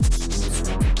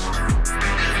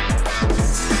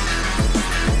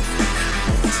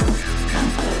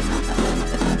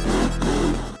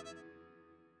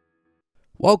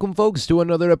Welcome, folks, to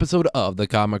another episode of the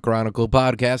Comic Chronicle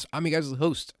podcast. I'm your guys'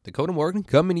 host, Dakota Morgan,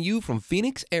 coming to you from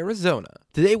Phoenix, Arizona.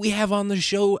 Today we have on the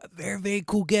show a very, very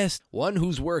cool guest, one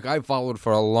whose work I've followed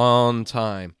for a long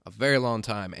time, a very long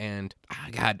time, and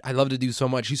God, I love to do so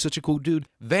much. He's such a cool dude.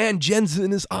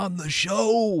 Jensen is on the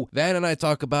show. Van and I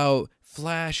talk about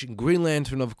Flash and Green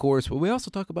Lantern, of course, but we also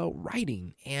talk about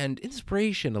writing and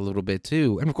inspiration a little bit,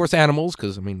 too. And, of course, animals,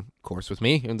 because, of course, with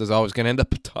me, and there's always going to end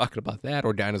up talking about that,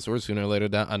 or dinosaurs sooner or later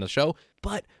down on the show.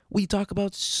 But we talk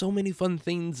about so many fun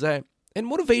things that, and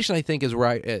motivation, I think, is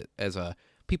right as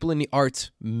people in the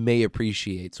arts may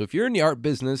appreciate. So if you're in the art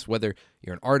business, whether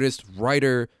you're an artist,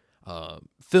 writer,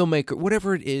 filmmaker,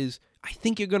 whatever it is, I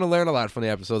think you're going to learn a lot from the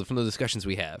episodes, from the discussions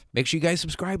we have. Make sure you guys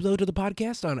subscribe, though, to the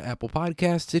podcast on Apple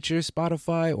Podcasts, Stitcher,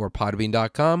 Spotify, or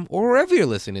Podbean.com, or wherever you're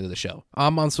listening to the show.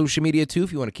 I'm on social media, too,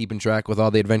 if you want to keep in track with all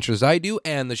the adventures I do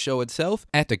and the show itself,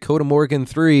 at Dakota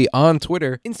Morgan3 on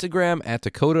Twitter, Instagram at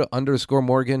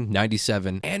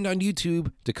Dakota_Morgan97, and on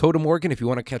YouTube, Dakota Morgan, if you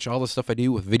want to catch all the stuff I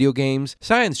do with video games,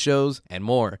 science shows, and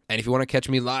more. And if you want to catch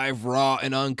me live, raw,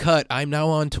 and uncut, I'm now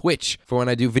on Twitch for when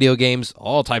I do video games,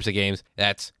 all types of games.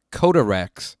 That's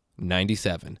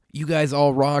Codarex97. You guys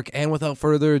all rock, and without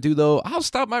further ado, though, I'll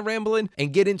stop my rambling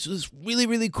and get into this really,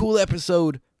 really cool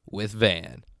episode with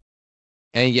Van.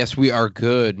 And yes, we are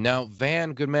good. Now,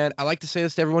 Van, good man, I like to say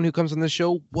this to everyone who comes on the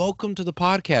show. Welcome to the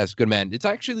podcast, good man. It's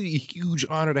actually a huge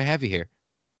honor to have you here.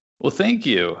 Well, thank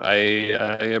you. I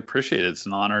appreciate it. It's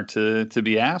an honor to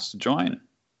be asked to join.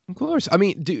 Of course.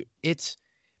 Dude, it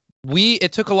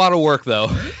took a lot of work, though.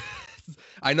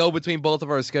 I know between both of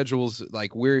our schedules, I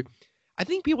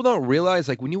think people don't realize,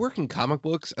 when you work in comic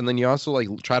books and then you also,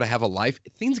 try to have a life,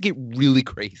 things get really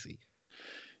crazy.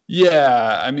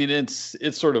 Yeah,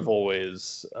 it's sort of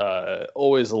always a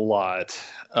lot,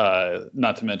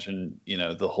 not to mention,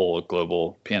 the whole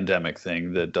global pandemic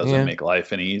thing that doesn't make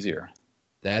life any easier.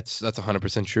 That's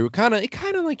 100% true. It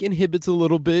kind of inhibits a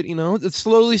little bit, It's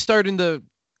slowly starting to,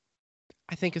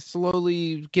 I think it's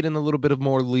slowly getting a little bit of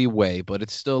more leeway, but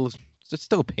it's still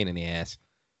a pain in the ass.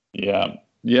 Yeah,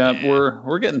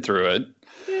 we're getting through it.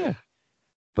 Yeah.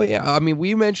 But yeah,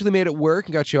 we eventually made it work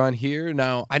and got you on here.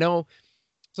 Now, I know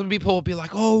some people will be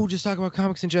like, oh, just talk about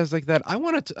comics and jazz like that. I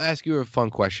wanted to ask you a fun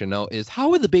question, though, is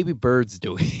how are the baby birds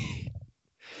doing?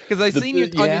 Because I've seen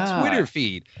you on your Twitter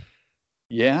feed.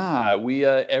 Yeah, we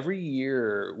every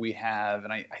year we have,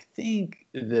 and I think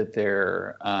that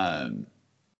they're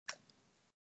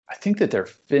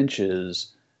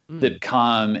finches that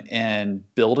come and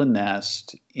build a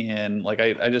nest in,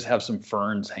 I just have some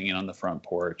ferns hanging on the front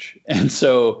porch. And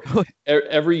so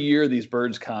every year these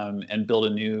birds come and build a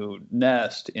new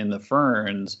nest in the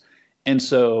ferns. And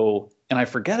I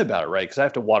forget about it, right? Because I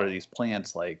have to water these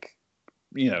plants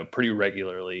pretty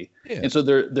regularly. Yeah. And so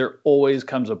there always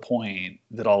comes a point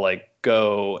that I'll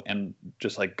go and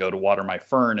just go to water my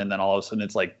fern, and then all of a sudden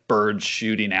it's birds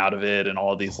shooting out of it and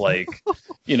all of these little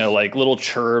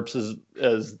chirps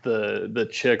as the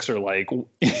chicks are why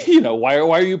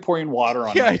are you pouring water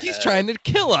on my he's head? Trying to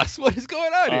kill us. What is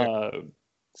going on here?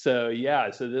 So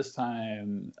this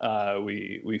time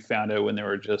we found out when there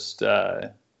were just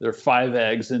there are 5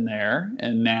 eggs in there,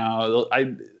 and now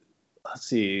let's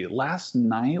see, last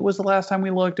night was the last time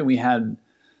we looked, and we had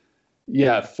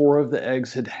 4 of the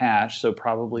eggs had hatched, so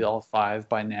probably all 5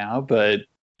 by now. But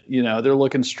they're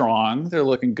looking strong, they're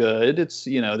looking good. It's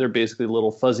they're basically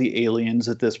little fuzzy aliens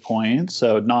at this point,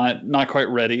 so not quite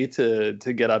ready to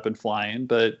get up and flying.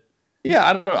 But yeah,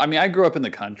 I don't know. I grew up in the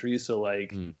country, so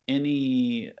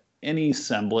any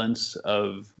semblance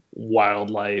of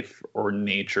wildlife or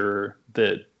nature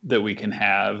that we can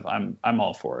have, I'm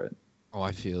all for it. Oh,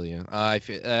 I feel you. I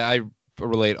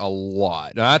relate a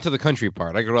lot. Not to the country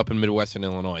part. I grew up in Midwestern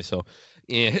Illinois, so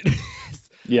yeah.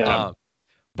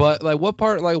 But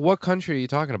what country are you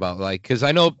talking about? Because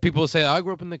I know people say I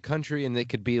grew up in the country, and it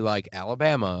could be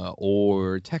Alabama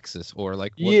or Texas or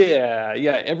what? Yeah.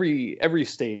 Every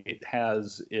state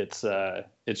has its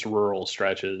rural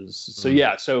stretches.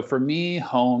 So so for me,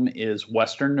 home is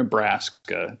Western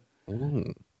Nebraska.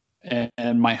 Ooh.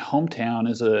 And my hometown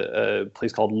is a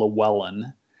place called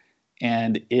Llewellyn,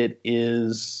 and it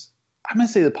is, I'm going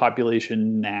to say the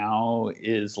population now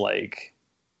is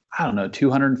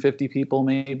 250 people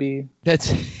maybe.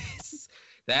 That's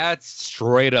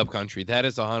straight up country. That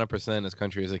is 100% as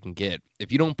country as it can get.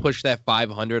 If you don't push that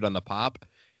 500 on the pop,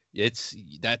 that's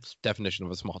definition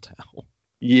of a small town.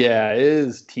 Yeah, it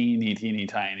is teeny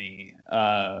tiny.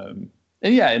 And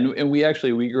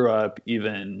we grew up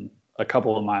even a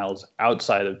couple of miles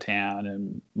outside of town,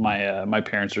 and my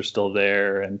parents are still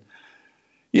there, and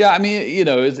Yeah, I mean,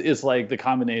 it's like the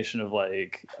combination of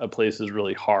like a place is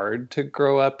really hard to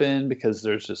grow up in because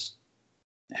there's just,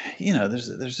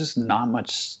 there's just not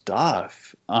much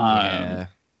stuff. Yeah.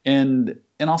 And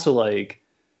also like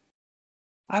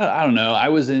I don't know. I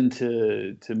was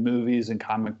into movies and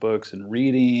comic books and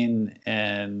reading,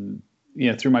 and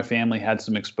through my family had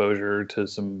some exposure to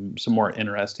some more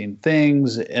interesting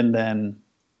things. And then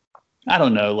I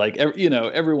don't know, like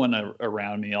everyone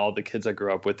around me, all the kids I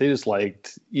grew up with, they just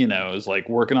liked, it was like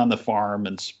working on the farm,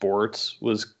 and sports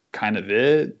was kind of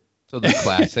it. So the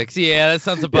classics. Yeah, that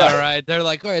sounds about right. They're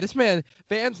like, all right, this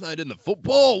fan's not into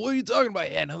football. What are you talking about?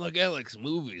 Yeah, no, look, Alex,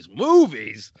 movies.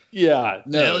 Yeah,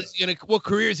 no. What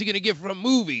career is he gonna get from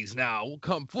movies now? We'll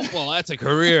come football, that's a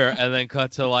career. And then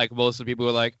cut to like most of the people who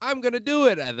are like, I'm gonna do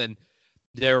it. And then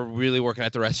they're really working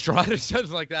at the restaurant or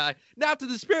something like that. Not to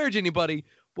disparage anybody,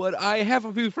 but I have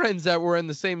a few friends that were in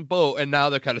the same boat and now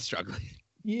they're kind of struggling.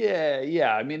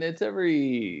 Yeah. I mean, it's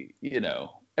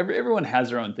everyone has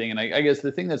their own thing. And I guess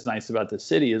the thing that's nice about the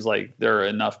city is like there are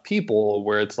enough people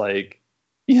where it's like,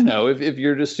 if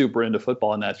you're just super into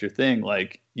football and that's your thing,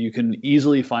 like you can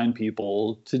easily find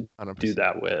people to 100%. do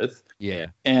that with. Yeah.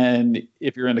 And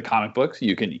if you're into comic books,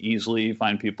 you can easily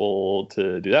find people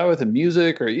to do that with, and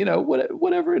music, or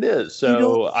whatever it is. So you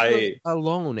don't feel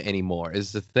alone anymore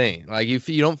is the thing. Like if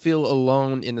you don't feel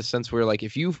alone in the sense where like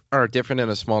if you are different in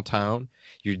a small town,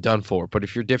 you're done for. But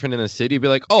if you're different in a city, you'd be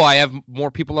like, oh, I have more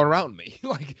people around me.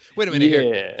 Like, wait a minute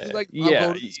here. Like, I'll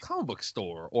go to this comic book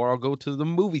store, or I'll go to the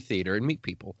movie theater and meet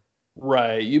people.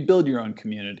 Right. You build your own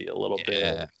community a little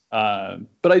bit.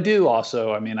 But I do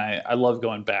also, I mean, I love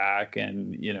going back,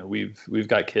 and, we've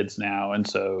got kids now. And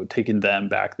so taking them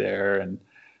back there, and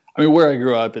I mean, where I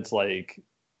grew up, it's like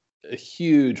a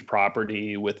huge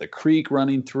property with a creek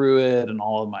running through it, and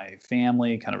all of my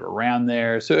family kind of around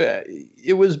there. So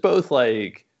it was both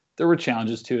like there were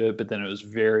challenges to it, but then it was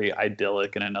very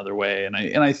idyllic in another way. And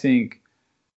I think,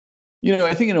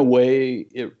 I think in a way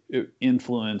it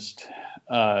influenced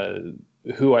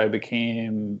who I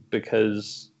became,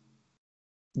 because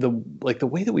the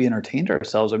way that we entertained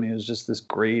ourselves, I mean, it was just this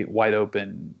great wide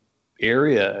open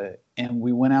area, and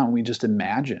we went out and we just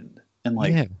imagined and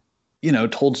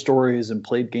told stories and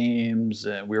played games,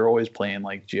 and we were always playing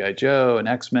like G.I. Joe and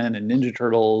X-Men and Ninja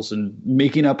Turtles and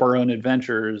making up our own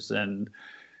adventures. And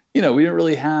we didn't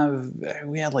really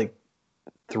we had like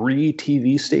 3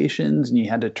 TV stations, and you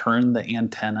had to turn the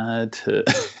antenna to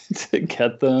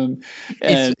get them.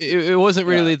 And it wasn't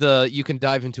really the you can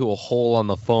dive into a hole on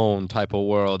the phone type of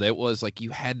world. It was like you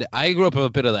had to, I grew up with a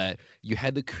bit of that. You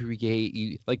had to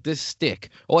create like this stick.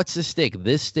 Oh, what's the stick?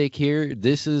 This stick here.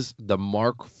 This is the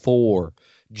Mark IV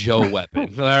Joe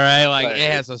weapon. All right, like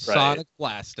it has a sonic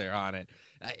blaster on it,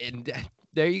 and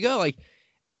there you go. Like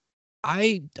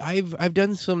I've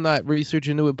done some not research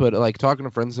into it, but like talking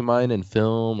to friends of mine in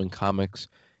film and comics,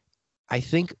 I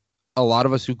think a lot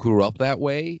of us who grew up that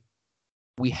way,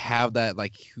 we have that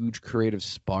like huge creative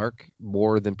spark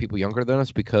more than people younger than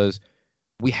us, because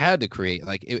we had to create.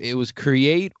 Like it was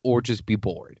create or just be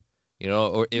bored,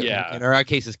 or in our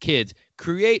case as kids,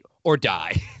 create or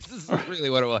die. This is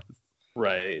really what it was.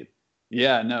 Right.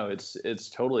 Yeah, no, it's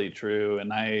totally true.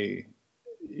 And I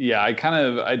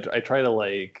try to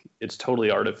like, it's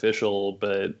totally artificial,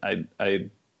 but I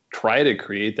try to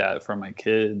create that for my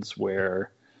kids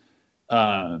where,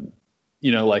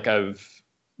 like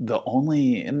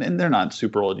and they're not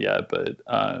super old yet, but,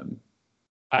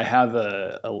 I have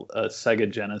a Sega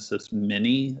Genesis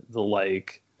Mini, the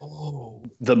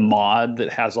mod that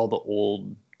has all the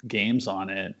old games on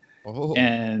it. Oh.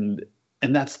 And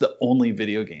that's the only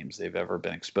video games they've ever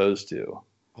been exposed to.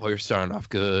 Oh, you're starting off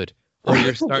good. Oh,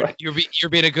 you're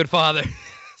being a good father.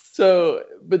 So,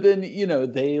 but then,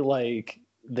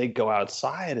 they go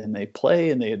outside and they play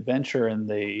and they adventure and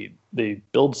they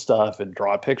build stuff and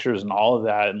draw pictures and all of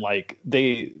that. And like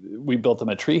we built them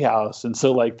a treehouse. And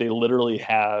so like they literally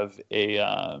have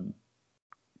a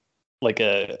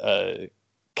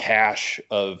cache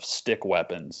of stick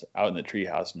weapons out in the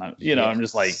treehouse. And I'm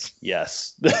just like,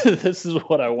 yes, this is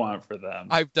what I want for them.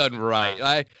 I've done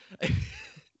right.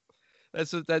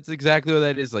 That's exactly what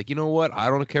that is. Like, you know what? I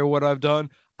don't care what I've done.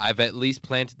 I've at least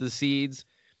planted the seeds.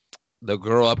 They'll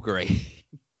grow up great.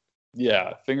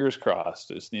 Yeah, fingers crossed.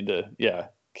 Just need to,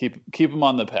 keep them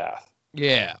on the path.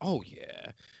 Yeah. Oh, yeah.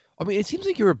 I mean, it seems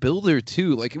like you're a builder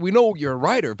too. Like, we know you're a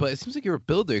writer, but it seems like you're a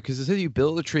builder, because it says you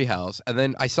built a tree house, and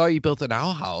then I saw you built an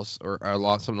owl house or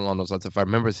something along those lines, if I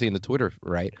remember seeing the Twitter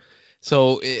right.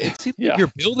 So it seems like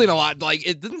you're building a lot. Like,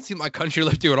 it doesn't seem like country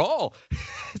lived you at all.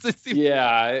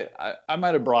 I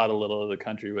might have brought a little of the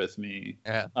country with me.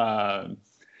 Yeah.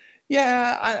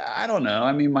 Yeah, I don't know.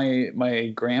 I mean, my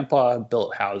grandpa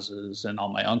built houses, and all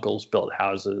my uncles built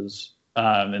houses,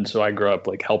 and so I grew up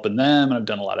like helping them, and I've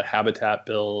done a lot of habitat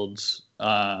builds,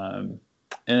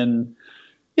 and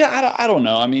yeah, I don't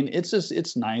know. I mean,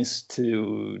 it's nice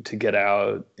to get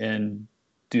out and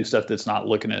do stuff that's not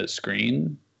looking at a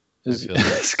screen. I Is feel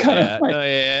that. it's kind Yeah. of my No, a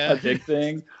yeah. big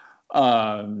thing.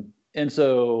 And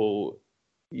so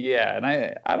yeah, and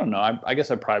I don't know. I guess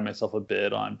I pride myself a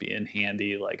bit on being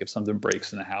handy. Like if something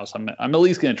breaks in the house, I'm at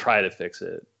least gonna try to fix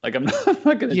it. Like I'm not, I'm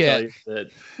not gonna Yeah. tell you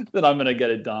that I'm gonna get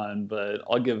it done, but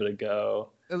I'll give it a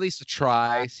go. At least a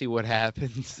try, see what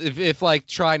happens. If like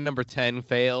try number 10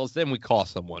 fails, then we call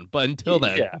someone. But until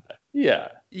then, Yeah, yeah.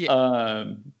 yeah.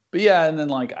 But yeah, and then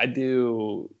like I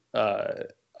do a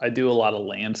lot of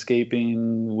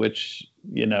landscaping, which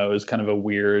is kind of a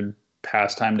weird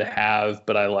pastime to have,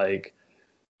 but I like.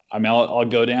 I mean, I'll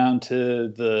go down to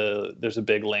there's a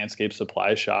big landscape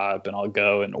supply shop, and I'll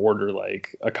go and order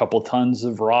like a couple tons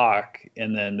of rock,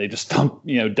 and then they just dump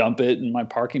it in my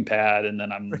parking pad, and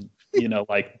then I'm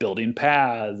like building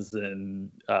paths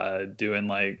and doing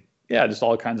like yeah, just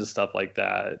all kinds of stuff like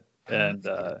that. And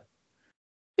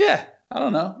yeah, I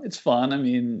don't know, it's fun. I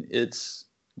mean, it's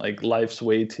like life's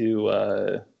way too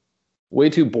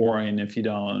boring if you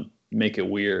don't make it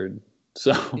weird.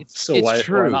 So so It's why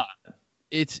true. not?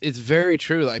 It's very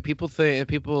true. Like people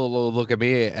will look at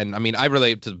me, and I mean, I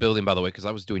relate to the building, by the way, because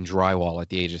I was doing drywall at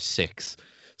the age of 6.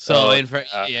 So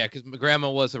yeah, because my grandma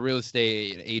was a real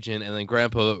estate agent, and then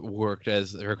grandpa worked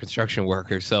as her construction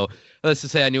worker. So let's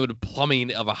just say I knew the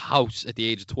plumbing of a house at the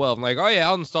age of 12. I'm like, oh yeah,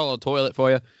 I'll install a toilet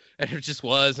for you, and it just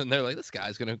was. And they're like, this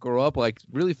guy's gonna grow up like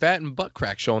really fat and butt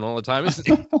crack showing all the time, isn't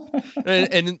he?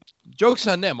 and jokes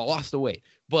on them, I lost the weight,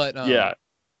 but Yeah.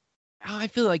 I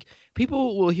feel like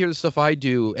people will hear the stuff I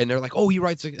do, and they're like, "Oh, he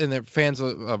writes," and they're fans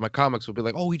of my comics will be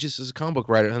like, "Oh, he just is a comic book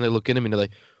writer," and they look at him and they're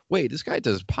like, "Wait, this guy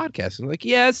does podcasts?" And I'm like,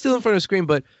 "Yeah, it's still in front of the screen,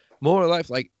 but more or less,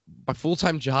 like my full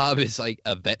time job is like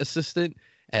a vet assistant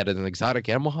at an exotic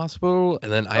animal hospital,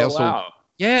 and then I Oh also, wow.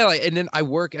 yeah, like, and then I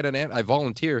work at I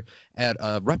volunteer at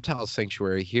a reptile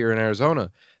sanctuary here in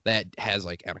Arizona that has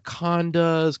like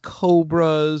anacondas,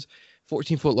 cobras."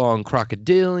 14-foot long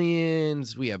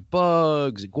crocodilians. We have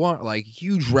bugs, like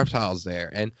huge reptiles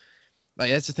there. And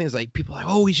like that's the thing is like people are like,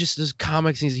 oh, he's just does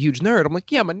comics. And he's a huge nerd. I'm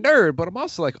like, yeah, I'm a nerd, but I'm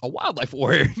also like a wildlife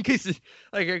warrior in case it's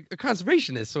like a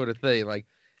conservationist sort of thing. Like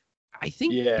I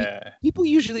think Yeah. people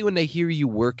usually when they hear you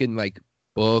work in like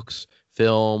books,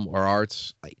 film, or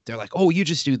arts, like they're like, oh, you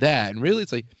just do that. And really,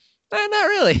 it's like, not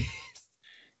really.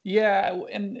 Yeah,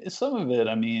 and some of it,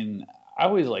 I mean, I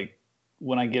always like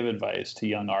when I give advice to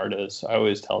young artists, I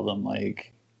always tell them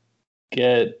like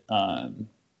get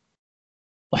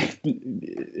like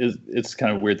it's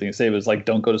kind of a weird thing to say, but it's like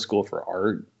don't go to school for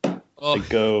art. Oh, Like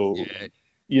go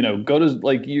yeah. go to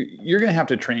like you're gonna have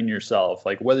to train yourself,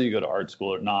 like whether you go to art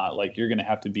school or not, like you're gonna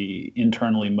have to be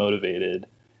internally motivated.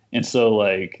 And so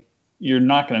like you're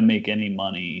not gonna make any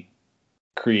money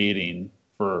creating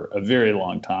for a very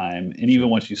long time. And even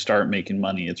once you start making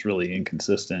money, it's really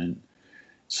inconsistent.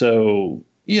 So,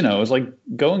 it's like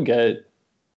go and get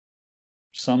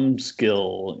some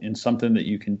skill in something that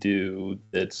you can do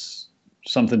that's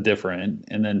something different,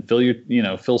 and then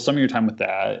fill some of your time with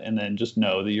that, and then just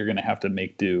know that you're going to have to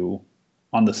make do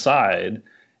on the side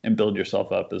and build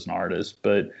yourself up as an artist.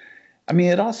 But I mean,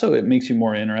 it makes you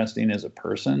more interesting as a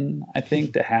person, I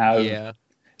think, to have. Yeah.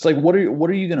 It's like what are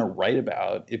you going to write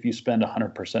about if you spend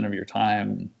 100% of your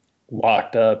time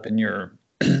locked up in your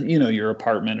your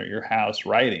apartment or your house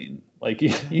writing? Like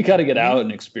you got to get out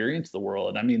and experience the world.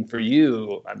 And I mean, for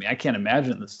you, I mean, I can't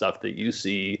imagine the stuff that you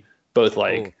see both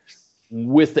like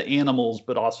with the animals,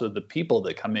 but also the people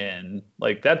that come in.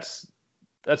 Like that's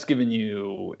given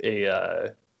you a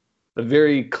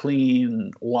very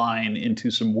clean line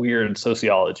into some weird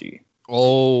sociology.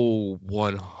 Oh,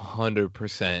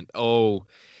 100%. Oh,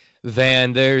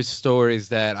 Van, there's stories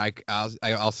that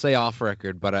I'll say off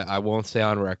record, but I won't say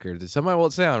on record. Some I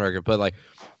won't say on record, but like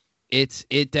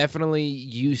it definitely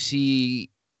you see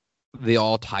the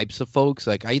all types of folks.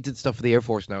 Like I did stuff for the Air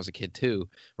Force when I was a kid too,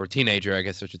 or a teenager, I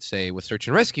guess I should say, with search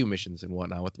and rescue missions and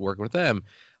whatnot, with working with them.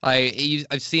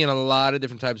 I've seen a lot of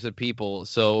different types of people.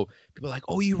 So people are like,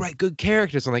 oh, you write good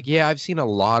characters. I'm like, yeah, I've seen a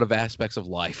lot of aspects of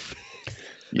life.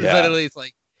 Yeah. Literally, it's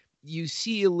like you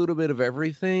see a little bit of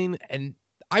everything, and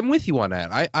I'm with you on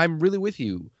that. I'm really with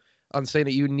you on saying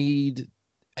that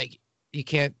like, you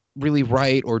can't really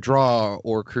write or draw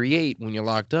or create when you're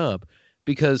locked up,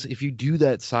 because if you do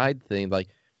that side thing, like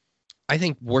I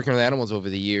think working with animals over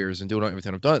the years and doing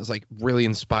everything I've done, it's like really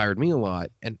inspired me a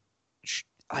lot. And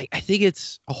I think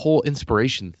it's a whole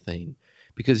inspiration thing,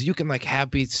 because you can like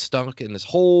be stuck in this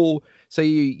hole. Say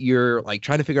you're like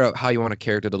trying to figure out how you want a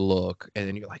character to look, and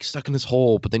then you're like stuck in this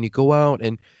hole, but then you go out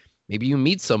and maybe you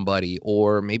meet somebody,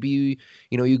 or maybe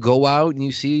you go out and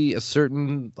you see a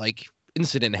certain like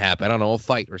incident happen. I don't know, a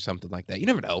fight or something like that. You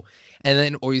never know. And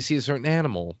then, or you see a certain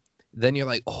animal, then you're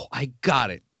like, oh, I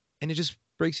got it. And it just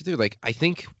breaks you through. Like, I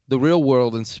think the real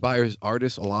world inspires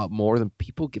artists a lot more than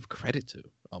people give credit to,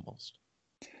 almost.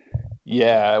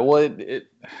 Yeah, well,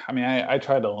 I mean, I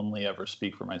try to only ever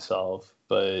speak for myself,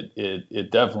 but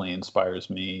it definitely inspires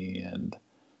me. And,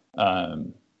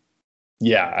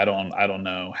 yeah, I don't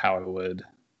know how I would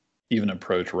even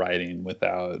approach writing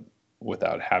without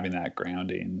having that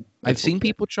grounding. I've seen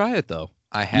people try it, though.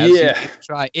 I have seen Yeah. people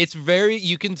try. It's very,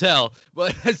 you can tell,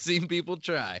 but I've seen people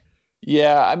try.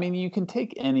 Yeah, I mean, you can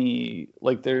take any,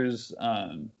 like there's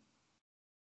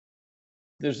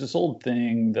this old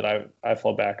thing that I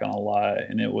fall back on a lot,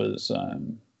 and it was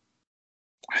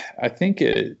I think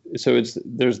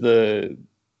there's the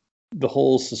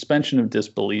whole suspension of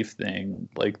disbelief thing,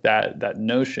 like that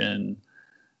notion.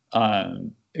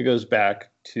 It goes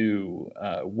back to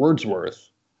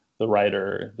Wordsworth, the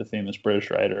writer, the famous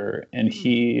British writer, and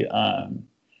he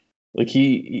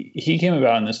came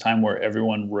about in this time where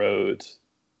everything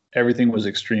was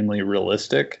extremely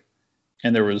realistic,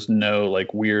 and there was no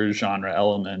like weird genre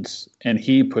elements, and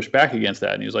he pushed back against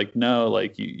that, and he was like, no,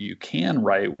 like you can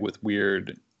write with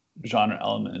weird genre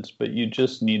elements, but you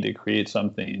just need to create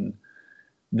something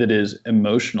that is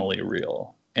emotionally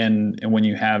real. And when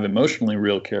you have emotionally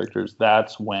real characters,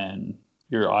 that's when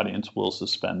your audience will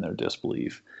suspend their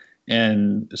disbelief.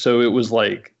 And so it was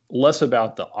like less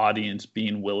about the audience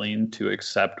being willing to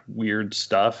accept weird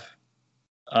stuff,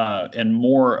 and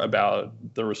more about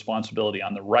the responsibility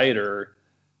on the writer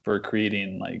for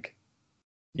creating like,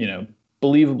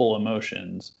 believable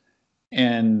emotions.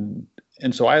 And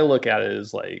so I look at it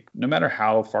as like, no matter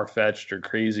how far-fetched or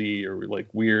crazy or like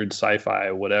weird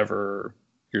sci-fi, whatever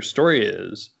your story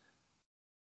is,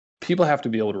 people have to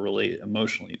be able to relate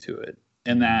emotionally to it.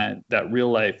 And that real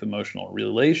life emotional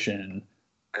relation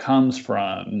comes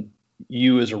from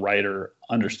you as a writer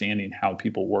understanding how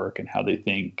people work and how they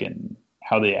think and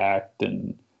how they act,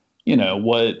 and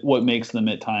what makes them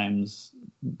at times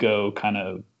go kind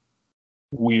of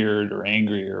weird or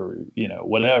angry or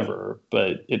whatever.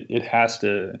 But it has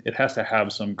to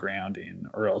have some grounding,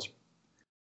 or else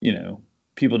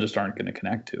people just aren't going to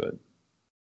connect to it.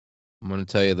 I'm going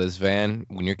to tell you this, Van,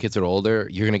 when your kids are older,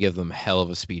 you're going to give them hell of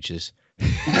a speeches.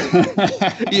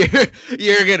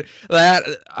 you're gonna that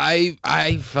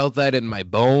I felt that in my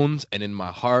bones and in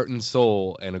my heart and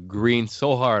soul, and agreeing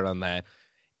so hard on that.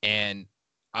 And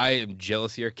I am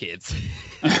jealous of your kids.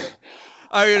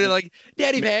 I really like,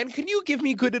 Daddy Van, can you give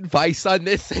me good advice on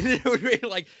this? And it would be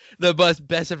like the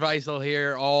best advice I'll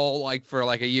hear all like for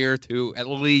like a year or two at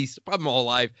least, probably my whole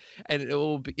life. And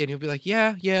he'll be like,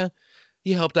 yeah,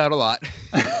 you helped out a lot.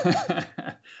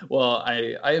 Well,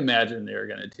 I imagine they're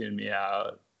going to tune me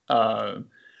out.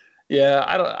 Yeah,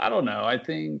 I don't know. I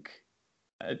think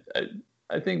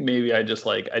maybe I just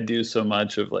like, I do so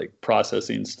much of like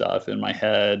processing stuff in my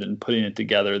head and putting it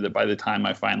together that by the time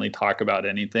I finally talk about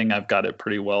anything, I've got it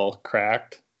pretty well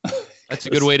cracked. That's a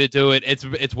good way to do it.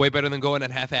 It's way better than going at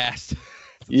half-assed.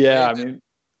 Yeah, I mean,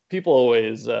 people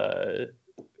always, it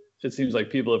seems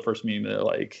like people at first meet me, they're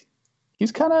like,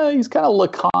 he's kind of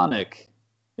laconic,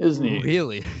 isn't he?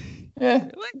 Really? Yeah,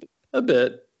 a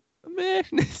bit. Man,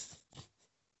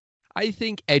 I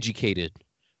think educated.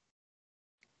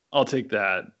 I'll take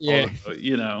that. Yeah.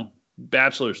 Although,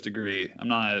 bachelor's degree. I'm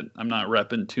not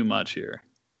repping too much here.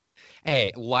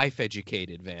 Hey, life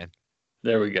educated, Van.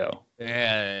 There we go.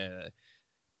 Yeah.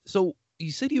 So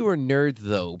you said you were a nerd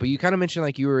though, but you kind of mentioned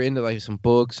like you were into like some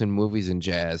books and movies and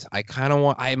jazz.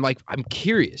 I'm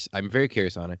curious. I'm very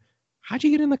curious on it. How'd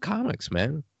you get into comics,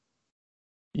 man?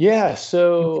 Yeah.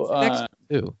 So,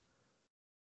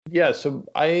 yeah. So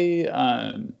I,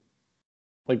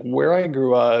 like where I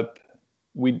grew up,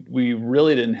 we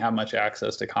really didn't have much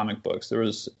access to comic books. There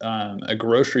was a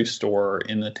grocery store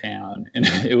in the town, and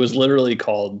it was literally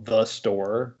called The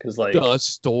Store, because like The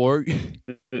Store.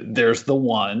 There's the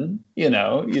one. You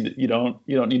don't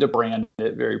need to brand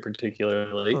it very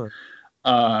particularly.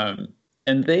 Huh.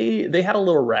 And they had a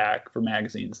little rack for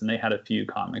magazines, and they had a few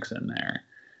comics in there.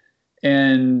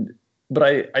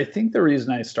 But I think the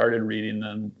reason I started reading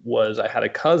them was I had a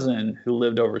cousin who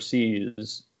lived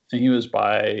overseas, and he was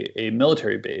by a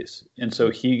military base. And so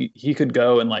he could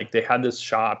go, and like they had this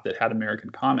shop that had American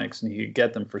comics, and he could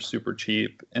get them for super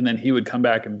cheap. And then he would come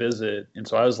back and visit. And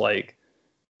so I was like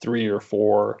 3 or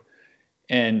 4.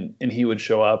 and he would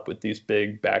show up with these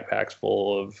big backpacks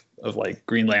full of like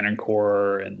Green Lantern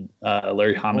Corps and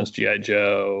Larry Hama's GI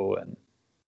Joe, and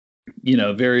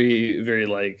very very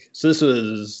like, so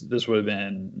this would have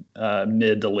been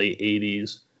mid to late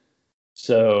 80s.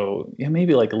 So yeah,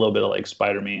 maybe like a little bit of like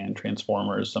Spider-Man,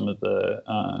 Transformers, some of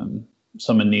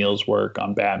Neil's work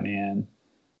on Batman.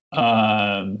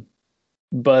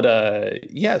 But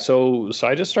yeah, so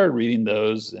I just started reading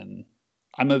those, and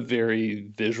I'm a very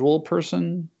visual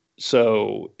person,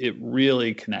 so it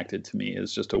really connected to me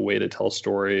as just a way to tell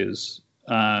stories.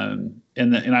 And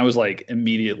I was like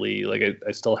immediately like,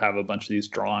 I still have a bunch of these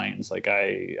drawings. Like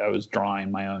I was drawing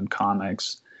my own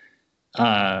comics,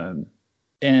 and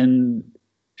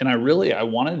I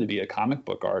wanted to be a comic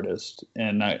book artist,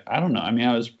 and I don't know. I mean,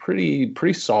 I was pretty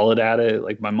solid at it.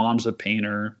 Like my mom's a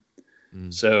painter.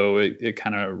 So it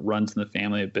kind of runs in the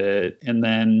family a bit. And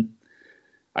then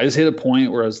I just hit a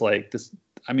point where I was like, this,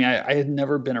 I mean, I had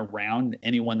never been around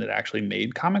anyone that actually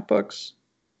made comic books.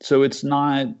 So it's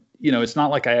not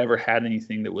like I ever had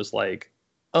anything that was like,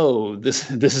 oh,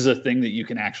 this is a thing that you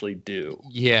can actually do.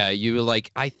 Yeah, you were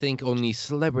like, I think only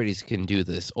celebrities can do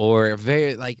this, or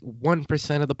very like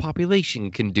 1% of the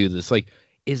population can do this. Like,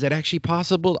 is it actually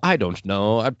possible? I don't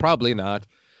know. I'd probably not.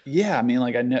 Yeah, I mean,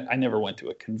 like I never went to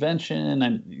a convention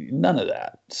and none of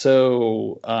that.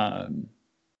 So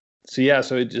yeah,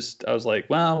 so I was like,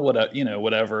 well,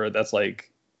 whatever. That's like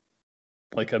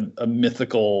a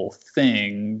mythical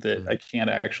thing that I can't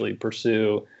actually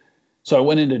pursue. So I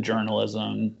went into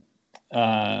journalism,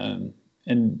 and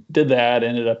did that.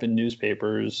 Ended up in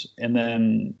newspapers, and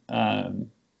then I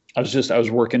was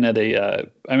working at I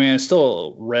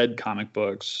still read comic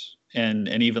books, and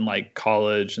even like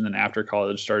college, and then after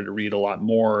college started to read a lot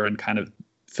more, and kind of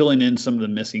filling in some of the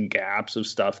missing gaps of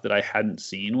stuff that I hadn't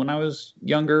seen when I was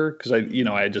younger, because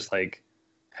I just like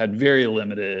had very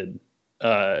limited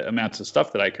amounts of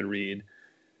stuff that I could read.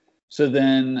 So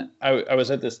then I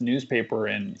was at this newspaper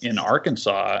in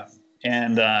Arkansas,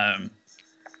 and I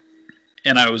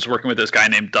was working with this guy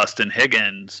named Dustin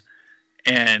Higgins,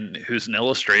 and who's an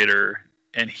illustrator,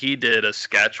 and he did a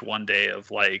sketch one day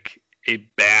of like a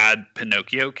bad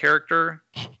Pinocchio character.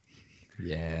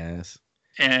 Yes.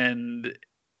 And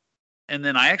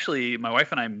then my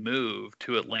wife and I moved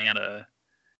to Atlanta,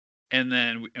 and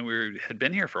then we had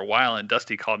been here for a while, and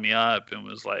Dusty called me up and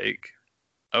was like,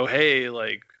 oh, hey,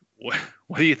 like, what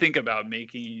do you think about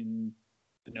making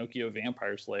Pinocchio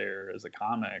Vampire Slayer as a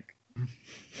comic?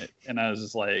 And I was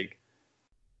just like,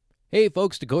 hey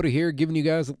folks, Dakota here, giving you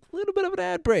guys a little bit of an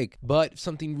ad break, but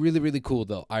something really, really cool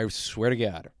though, I swear to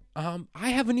God. I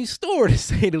have a new store, to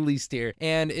say the least here,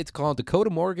 and it's called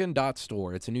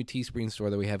DakotaMorgan.store. It's a new Teespring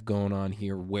store that we have going on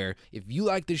here, where if you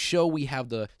like this show, we have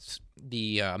the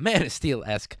Man of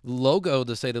Steel-esque logo,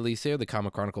 to say the least here, the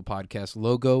Comic Chronicle podcast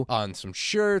logo, on some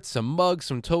shirts, some mugs,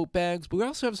 some tote bags, but we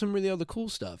also have some really other cool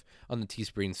stuff on the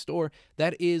Teespring store.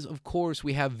 That is, of course,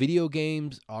 we have video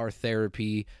games, our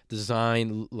therapy,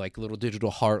 design, like little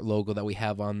digital heart logo that we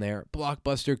have on there,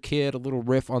 Blockbuster Kid, a little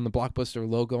riff on the Blockbuster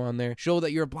logo on there, show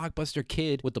that you're a Blockbuster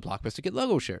Kid with the Blockbuster Kid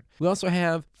logo shirt. We also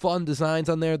have fun designs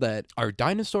on there that are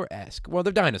dinosaur-esque. Well,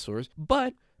 they're dinosaurs,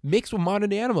 but mixed with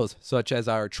modern animals, such as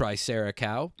our Tricera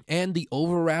cow and the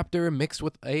Oviraptor mixed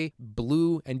with a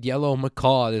blue and yellow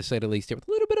macaw, to say the least, here, with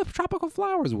a little bit of tropical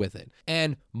flowers with it,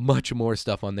 and much more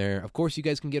stuff on there. Of course, you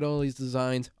guys can get all these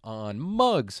designs on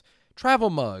mugs, travel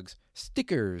mugs,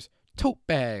 stickers, tote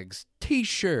bags,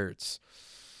 t-shirts,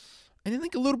 and I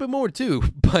think a little bit more too,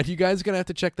 but you guys are going to have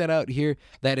to check that out here.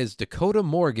 That is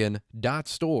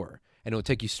DakotaMorgan.store. And it'll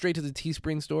take you straight to the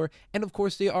Teespring store. And of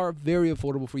course, they are very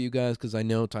affordable for you guys, because I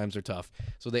know times are tough.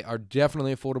 So they are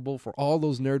definitely affordable for all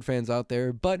those nerd fans out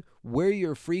there. But wear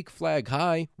your freak flag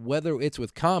high, whether it's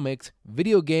with comics,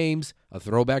 video games, a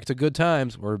throwback to good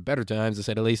times, or better times to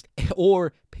say the least,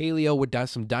 or paleo with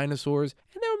some dinosaurs,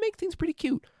 and that would make things pretty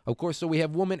cute. Of course, so we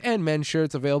have women and men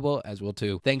shirts available as well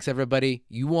too. Thanks everybody.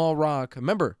 You all rock.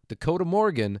 Remember,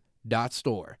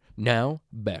 DakotaMorgan.store. Now,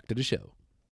 back to the show.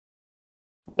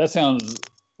 That sounds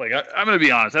like, I'm going to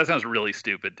be honest, that sounds really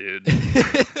stupid, dude.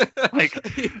 Like,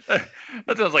 that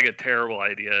sounds like a terrible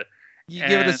idea. You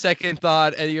give it a second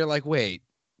thought, and you're like, wait,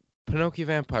 Pinocchio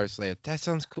Vampire Slayer, that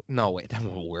sounds cool. No, wait, that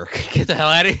won't work. Get the hell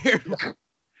out of here.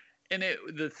 And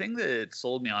the thing that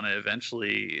sold me on it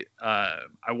eventually, I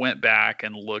went back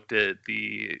and looked at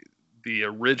the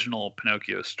original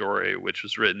Pinocchio story, which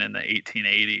was written in the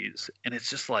 1880s, and it's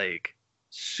just like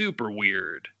super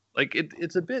weird. Like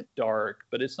it's a bit dark,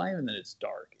 but it's not even that it's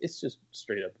dark. It's just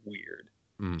straight up weird.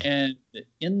 And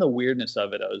in the weirdness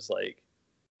of it, I was like,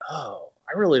 oh,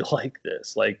 I really like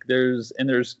this. Like there's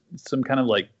some kind of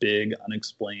like big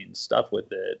unexplained stuff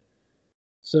with it.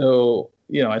 So,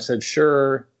 I said,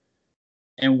 sure.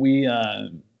 And we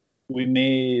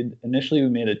made a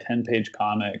 10-page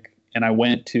comic, and I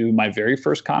went to my very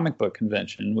first comic book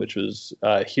convention, which was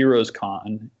Heroes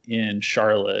Con in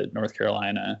Charlotte, North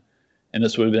Carolina. And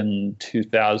this would have been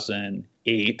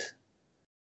 2008.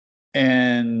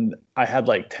 And I had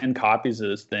like 10 copies of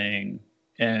this thing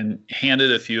and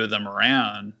handed a few of them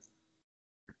around.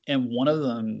 And one of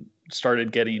them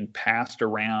started getting passed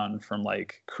around from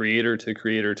like creator to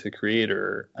creator to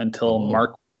creator until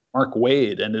Mark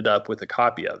Waid ended up with a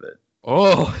copy of it.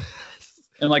 Oh.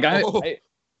 And like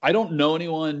I don't know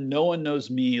anyone. No one knows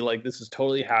me. Like this is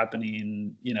totally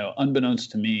happening,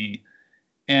 unbeknownst to me.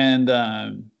 And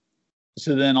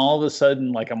so then all of a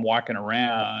sudden, like I'm walking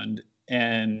around,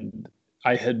 and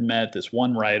I had met this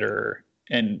one writer,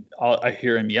 and I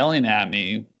hear him yelling at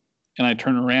me, and I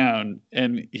turn around,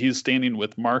 and he's standing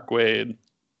with Mark Waid, and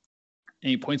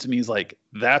he points at me. He's like,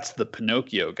 "That's the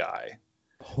Pinocchio guy."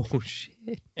 Oh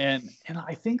shit! And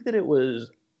I think that it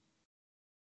was.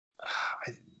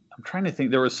 I'm trying to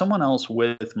think. There was someone else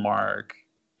with Mark,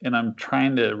 and I'm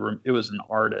trying to. It was an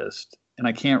artist, and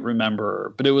I can't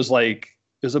remember, but it was like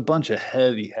a bunch of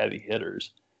heavy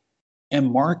hitters,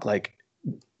 and Mark like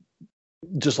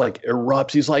just like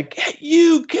erupts. He's like, "Hey,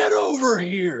 you get over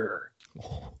here!"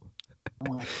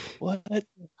 I'm like, "What the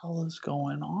hell is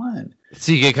going on?"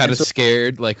 So you get kind of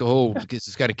scared, like, "Oh, this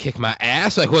is gonna kick my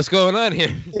ass." Like, what's going on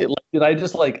here? Did I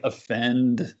just like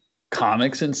offend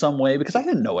comics in some way? Because I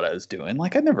didn't know what I was doing.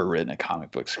 Like, I'd never written a comic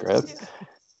book script.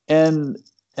 And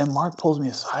Mark pulls me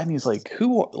aside, and he's like,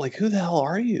 who the hell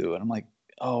are you? And I'm like,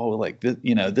 oh, like,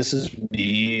 this is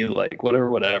me, like,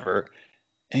 whatever.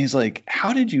 And he's like,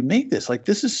 how did you make this? Like,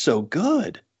 this is so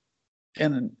good.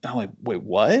 And I'm like, wait,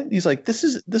 what? And he's like, this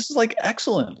is like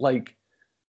excellent. Like,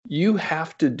 you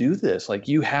have to do this. Like,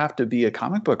 you have to be a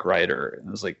comic book writer. And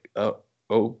I was like,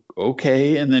 oh,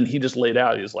 okay. And then he just laid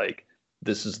out, he was like,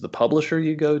 this is the publisher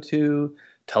you go to,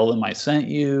 tell them I sent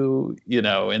you,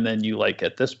 and then you like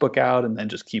get this book out, and then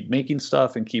just keep making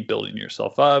stuff and keep building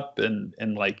yourself up, and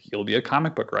like you'll be a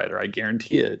comic book writer, I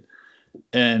guarantee it.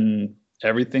 And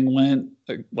everything went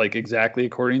like exactly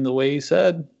according to the way he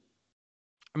said.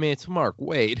 I mean, it's Mark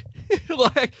Waid.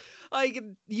 like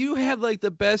you had like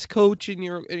the best coach in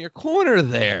your corner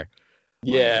there.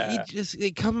 Yeah. Like, he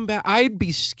just coming back. I'd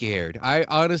be scared. I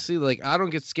honestly, like, I don't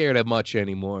get scared that much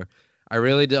anymore. I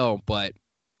really don't. But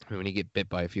I mean, when you get bit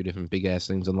by a few different big ass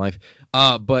things in life,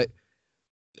 but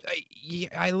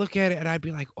I look at it and I'd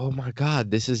be like, oh my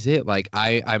god, this is it. Like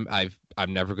I'm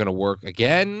never gonna work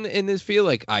again in this field.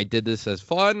 Like I did this as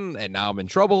fun, and now I'm in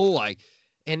trouble. Like,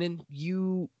 and then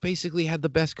you basically had the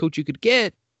best coach you could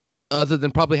get, other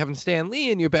than probably having Stan Lee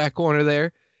in your back corner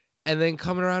there, and then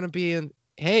coming around and being,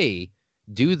 hey,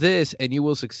 do this and you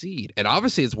will succeed. And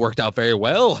obviously it's worked out very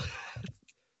well.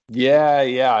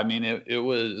 Yeah. I mean, it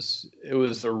was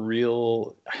a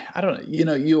real, I don't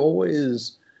know, you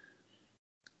always,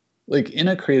 like, in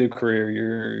a creative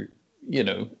career,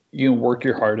 you work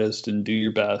your hardest and do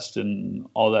your best and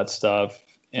all that stuff.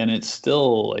 And it's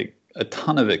still like a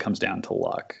ton of it comes down to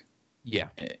luck. Yeah.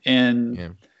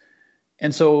 And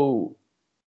so,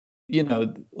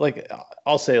 like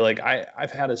I'll say, like,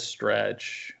 I've had a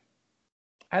stretch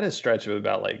of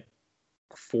about like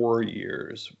 4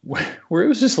 years where it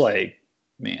was just like,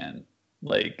 man,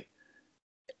 like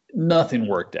nothing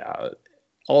worked out.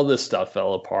 All this stuff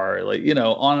fell apart, like, on and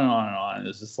on and on.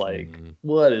 It's just like,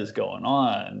 what is going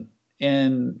on?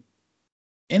 And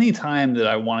anytime that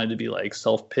I wanted to be like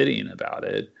self-pitying about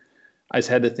it, I just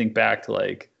had to think back to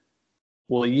like,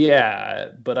 well, yeah,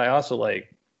 but I also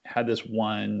like had this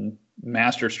one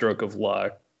masterstroke of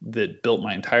luck that built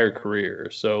my entire career.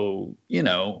 So, you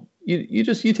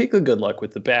take the good luck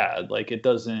with the bad. Like it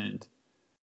doesn't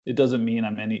mean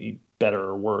I'm any better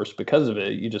or worse because of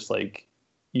it. You just like,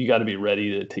 you got to be ready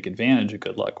to take advantage of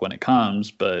good luck when it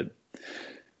comes. But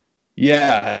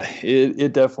yeah,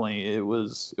 it definitely, it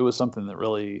was something that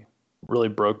really, really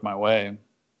broke my way.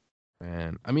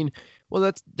 Man, I mean,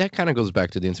 well, that kind of goes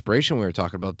back to the inspiration we were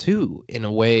talking about too, in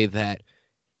a way that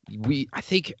I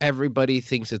think everybody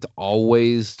thinks it's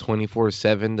always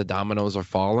 24/7, the dominoes are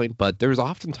falling, but there's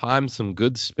oftentimes some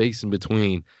good space in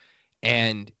between.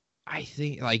 And I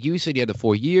think, like you said, you had the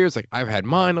 4 years, like I've had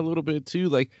mine a little bit too.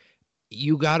 Like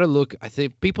you got to look, I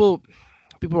think people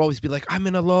always be like, I'm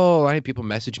in a lull. I have people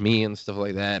message me and stuff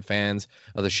like that, fans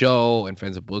of the show and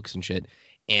fans of books and shit.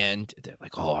 And they're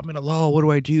like, oh, I'm in a lull. What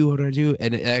do I do?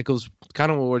 And it goes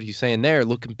kind of what you're saying there,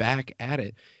 looking back at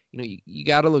it. you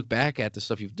got to look back at the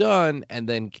stuff you've done, and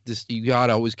then you got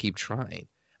to always keep trying.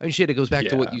 I mean, shit, it goes back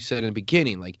to what Yeah. you said in the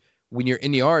beginning. Like, when you're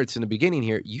in the arts in the beginning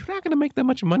here, you're not going to make that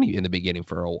much money in the beginning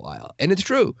for a while. And it's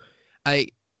true.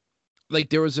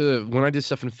 There was when I did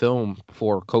stuff in film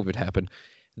before COVID happened,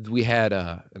 we had,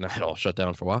 and I had all shut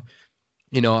down for a while.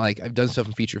 Like I've done stuff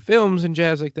in feature films and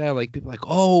jazz like that. Like people like,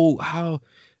 oh, how,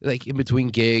 like in between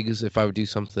gigs, if I would do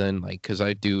something like, cause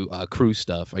I do crew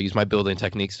stuff. I use my building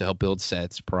techniques to help build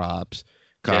sets, props,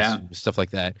 costumes, stuff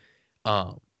like that.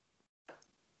 And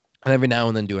every now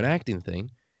and then do an acting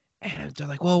thing. And they're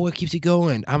like, well, what keeps you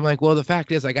going? I'm like, well, the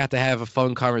fact is I got to have a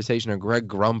fun conversation with Greg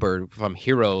Grumberg from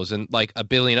Heroes and like a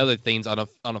billion other things on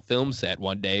a film set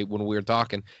one day when we were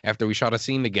talking after we shot a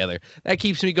scene together. That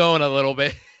keeps me going a little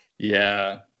bit.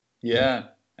 Yeah. Yeah,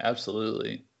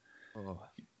 absolutely. Oh.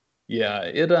 Yeah,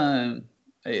 and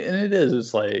it is,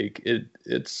 it's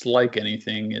like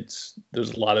anything.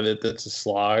 There's a lot of it that's a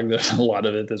slog. There's a lot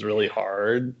of it that's really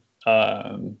hard.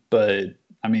 But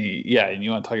I mean, yeah, and you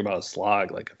want to talk about a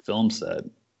slog, like a film set.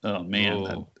 Oh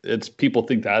man, it's people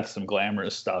think that's some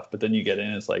glamorous stuff, but then you get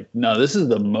in, it's like, no, this is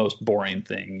the most boring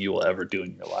thing you will ever do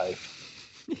in your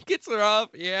life. It gets rough.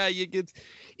 Yeah,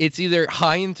 it's either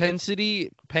high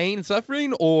intensity pain and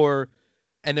suffering,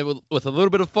 and then with a little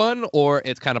bit of fun, or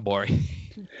it's kind of boring.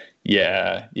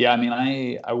 Yeah. I mean,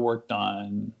 I worked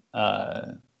on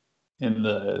in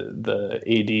the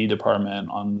AD department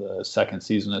on the second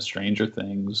season of Stranger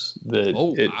Things.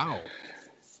 Wow.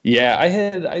 Yeah,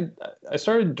 I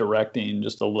started directing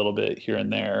just a little bit here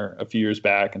and there a few years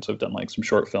back, and so I've done like some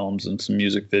short films and some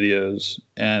music videos,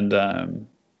 and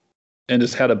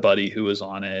just had a buddy who was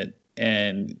on it,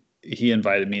 and he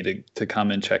invited me to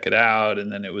come and check it out.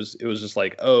 And then it was just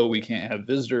like, oh, we can't have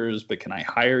visitors, but can I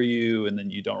hire you? And then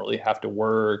you don't really have to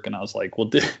work. And I was like, well,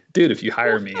 dude, if you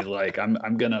hire me, like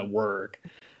I'm going to work.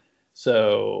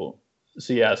 So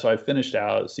I finished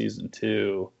out season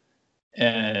 2,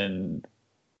 and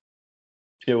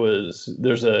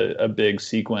there's a big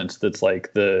sequence that's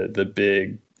like the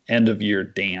big end of year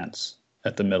dance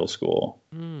at the middle school.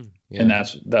 Yeah. And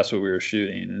that's what we were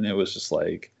shooting. And it was just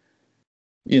like,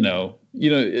 it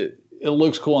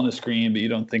looks cool on the screen, but you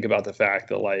don't think about the fact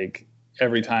that like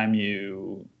every time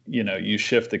you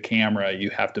shift the camera,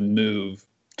 you have to move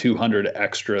 200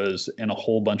 extras and a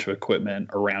whole bunch of equipment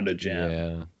around a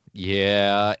gym.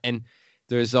 Yeah. And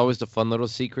there's always the fun little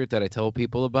secret that I tell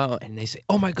people about, and they say,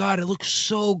 oh my God, it looks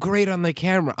so great on the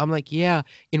camera. I'm like, yeah,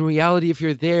 in reality, if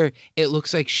you're there, it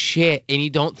looks like shit, and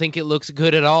you don't think it looks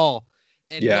good at all.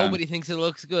 And nobody thinks it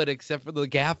looks good except for the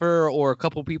gaffer or a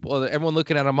couple people, or everyone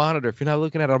looking at a monitor. If you're not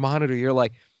looking at a monitor, you're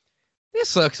like,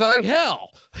 this looks like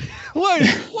hell. Why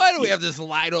do we have this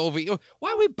light over here?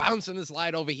 Why are we bouncing this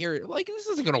light over here? Like, this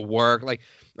isn't going to work. Like,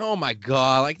 oh my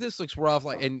God, like this looks rough.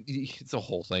 Like, and it's a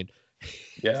whole thing.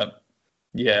 Yeah.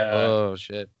 Oh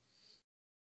shit.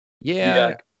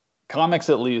 Yeah. Comics,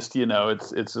 at least,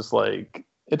 it's just like,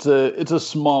 it's a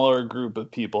smaller group of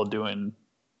people doing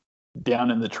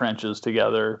down in the trenches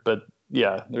together. But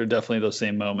yeah, there are definitely those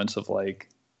same moments of like,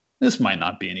 this might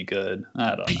not be any good.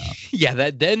 I don't know. Yeah,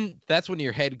 that's when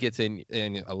your head gets in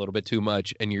a little bit too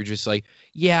much, and you're just like,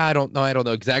 yeah, I don't know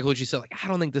exactly what you said. Like, I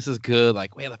don't think this is good.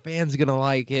 Like, well, the fans are gonna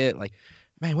like it. Like,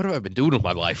 man, what have I been doing with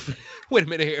my life? Wait a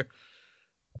minute here.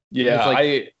 Yeah,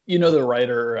 like, the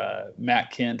writer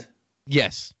Matt Kent.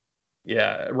 Yes.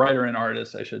 Yeah, writer and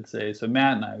artist, I should say. So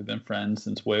Matt and I have been friends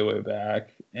since way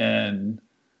back, and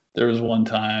there was one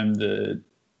time that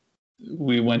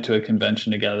we went to a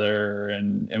convention together,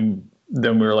 and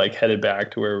then we were like headed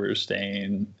back to where we were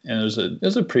staying, and it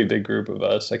was a pretty big group of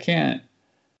us. I can't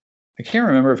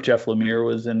remember if Jeff Lemire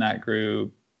was in that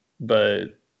group,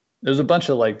 but there's a bunch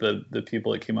of like the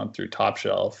people that came up through Top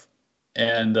Shelf,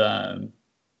 and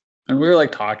we were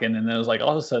like talking, and then it was like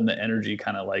all of a sudden the energy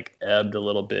kind of like ebbed a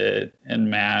little bit, and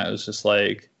Matt was just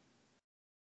like,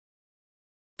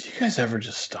 do you guys ever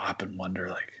just stop and wonder,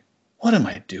 like, what am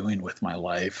I doing with my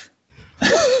life?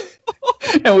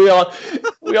 And we all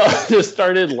just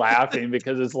started laughing,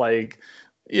 because it's like,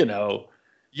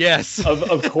 yes,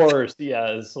 of course,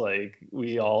 yes, like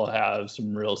we all have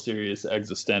some real serious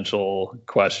existential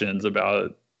questions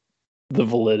about the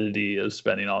validity of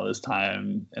spending all this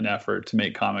time and effort to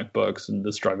make comic books and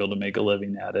the struggle to make a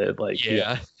living at it. Like,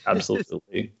 yeah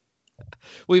absolutely.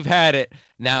 We've had it.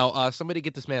 Now, somebody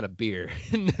get this man a beer.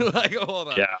 Like, hold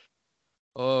on. Yeah.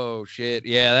 Oh shit.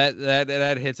 Yeah,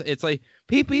 that hits. It's like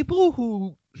people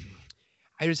who,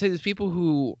 I would say there's people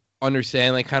who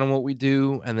understand like kind of what we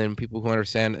do, and then people who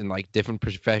understand in like different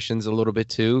professions a little bit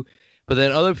too. But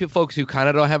then other folks who kind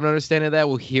of don't have an understanding of that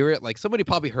will hear it. Like somebody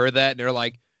probably heard that and they're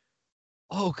like,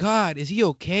 oh God, is he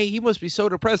okay? He must be so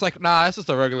depressed. Like, nah, it's just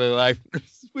a regular life.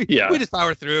 we Yeah, just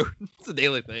power through. It's a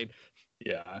daily thing.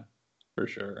 yeah, for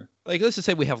sure. Like, let's just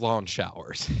say we have long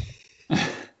showers.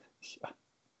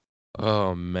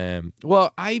 Oh man.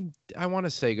 Well, I want to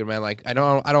say, good man. Like, I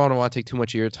don't want to take too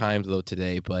much of your time though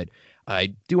today, but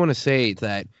I do want to say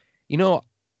that, you know,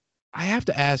 I have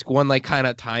to ask one like kind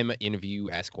of time interview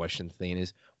ask question thing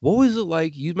is, what was it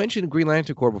like? You mentioned Green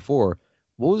Lantern Corps before.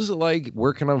 What was it like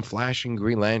working on Flash and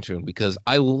Green Lantern? Because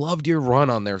I loved your run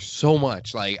on there so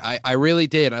much. Like, I really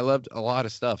did. I loved a lot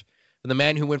of stuff. And the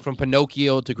man who went from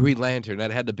Pinocchio to Green Lantern,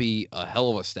 that had to be a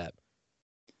hell of a step.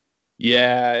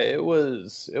 Yeah, it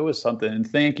was something. And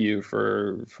thank you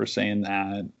for saying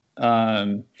that.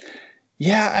 Um,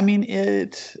 yeah, I mean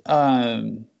it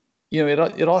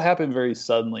all happened very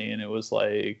suddenly, and it was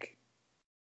like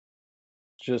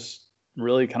just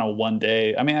really kind of one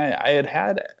day. I mean, I'd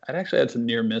actually had some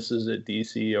near misses at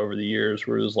DC over the years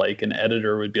where it was like an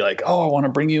editor would be like, "Oh, I want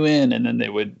to bring you in," and then they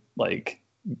would like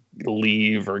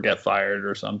leave or get fired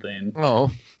or something.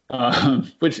 Oh,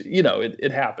 Which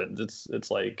it happens.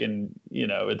 It's like, and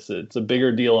it's a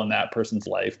bigger deal in that person's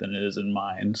life than it is in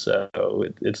mine. So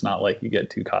it's not like you get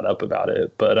too caught up about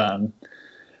it. But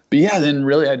yeah, then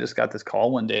really I just got this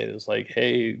call one day. It was like,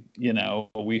 hey,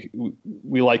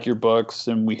 we like your books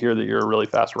and we hear that you're a really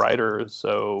fast writer.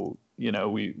 So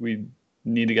we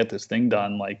need to get this thing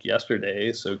done like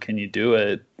yesterday. So can you do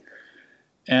it?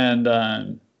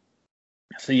 And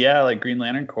so yeah, like Green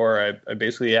Lantern Corps, I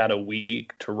basically had a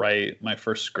week to write my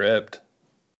first script,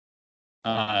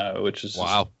 which is just,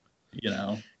 wow.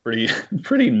 pretty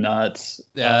pretty nuts.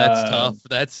 Yeah, that's tough.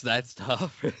 That's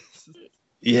tough.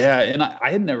 Yeah, and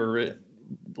I had never written,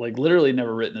 like literally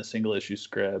never written a single issue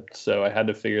script, so I had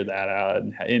to figure that out.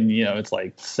 And it's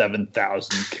like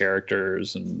 7,000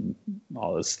 characters and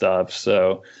all this stuff.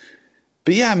 So,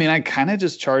 but yeah, I mean, I kind of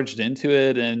just charged into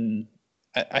it, and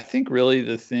I think really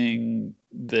the thing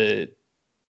that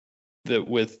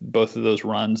with both of those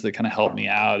runs that kind of helped me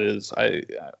out is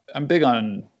I'm big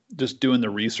on just doing the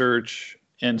research,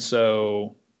 and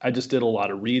so I just did a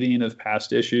lot of reading of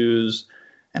past issues,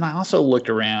 and I also looked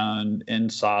around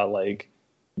and saw like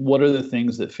what are the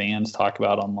things that fans talk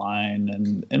about online,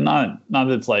 and not that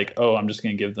it's like, oh, I'm just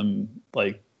going to give them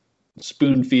like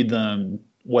spoon feed them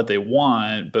what they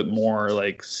want, but more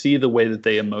like see the way that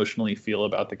they emotionally feel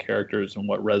about the characters and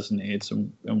what resonates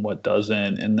and what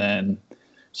doesn't, and then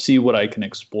see what I can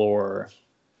explore.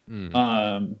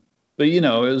 But it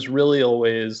was really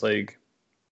always like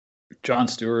John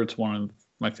Stewart's one of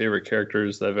my favorite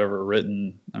characters that I've ever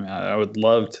written. I mean, I would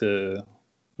love to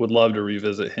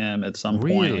revisit him at some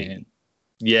Really? point.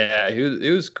 Yeah,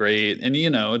 it was great. And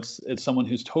it's someone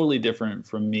who's totally different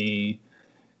from me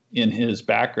in his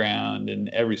background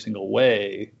in every single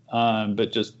way.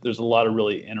 But just there's a lot of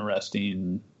really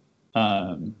interesting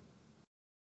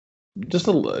just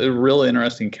a real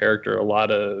interesting character, a lot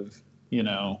of,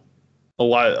 a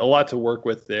lot to work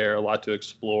with there, a lot to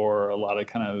explore, a lot of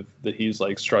kind of that he's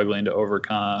like struggling to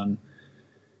overcome.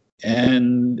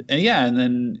 And yeah, and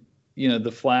then,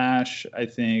 the Flash, I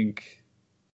think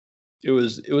it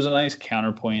was a nice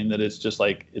counterpoint that it's just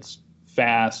like, it's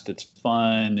fast, it's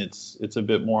fun, it's a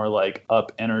bit more like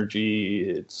up energy.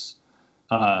 It's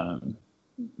um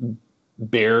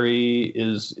Barry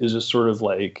is just sort of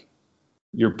like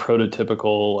your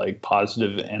prototypical like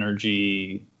positive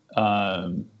energy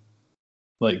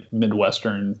like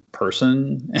Midwestern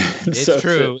person. And It's so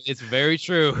true. It's very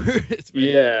true.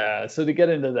 yeah, so to get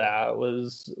into that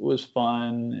was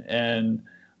fun. And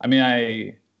I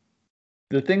mean,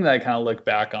 the thing that I kind of look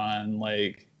back on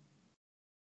like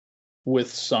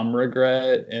with some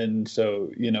regret, and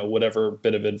so whatever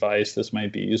bit of advice this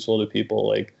might be useful to people,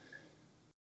 like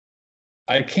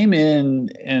I came in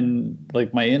and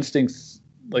like my instincts,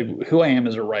 like who I am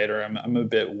as a writer, I'm a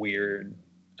bit weird.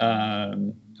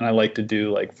 And I like to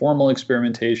do like formal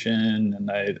experimentation,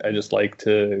 and I just like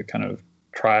to kind of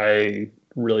try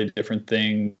really different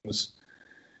things.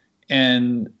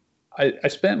 And I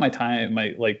spent my time,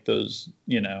 my like those,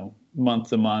 month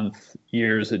to month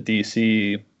years at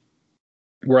DC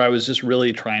where I was just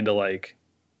really trying to like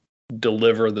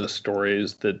deliver the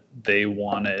stories that they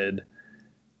wanted,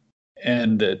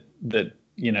 and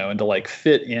and to like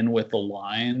fit in with the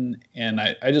line. And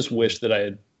I just wish that I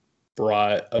had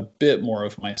brought a bit more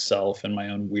of myself and my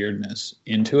own weirdness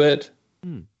into it.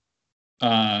 Hmm.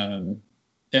 And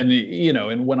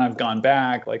when I've gone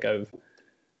back, like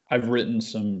I've written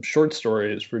some short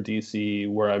stories for DC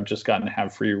where I've just gotten to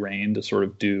have free reign to sort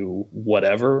of do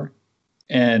whatever.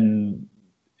 And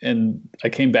I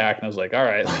came back and I was like, all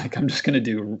right, like I'm just going to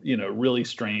do, really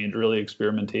strange, really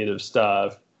experimentative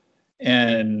stuff.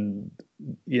 And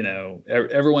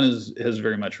everyone has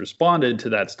very much responded to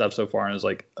that stuff so far and is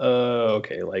like, oh,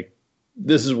 okay, like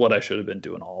this is what I should have been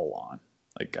doing all along.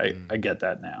 Like I get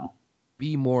that now.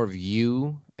 Be more of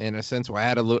you in a sense, or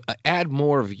add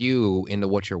more of you into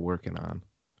what you're working on.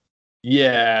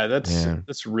 Yeah,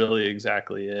 that's really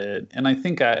exactly it. And I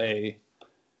think I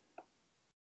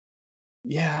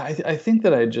think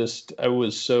that I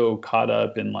was so caught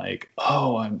up in like,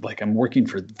 oh, I'm working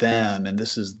for them and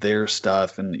this is their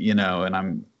stuff, and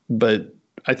but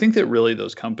I think that really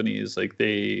those companies, like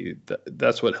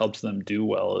that's what helps them do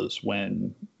well, is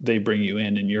when they bring you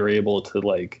in and you're able to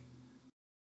like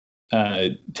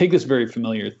take this very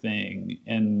familiar thing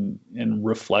and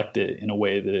reflect it in a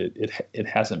way that it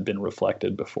hasn't been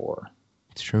reflected before.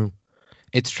 It's true.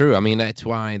 It's true. I mean, that's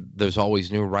why there's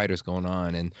always new writers going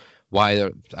on, and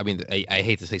why I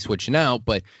hate to say switching out,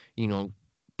 but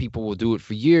people will do it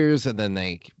for years, and then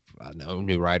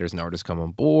new writers and artists come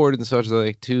on board and such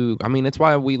like too. I mean, that's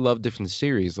why we love different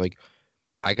series. Like,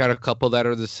 I got a couple that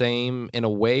are the same in a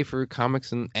way for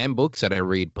comics and books that I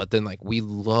read, but then like we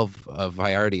love a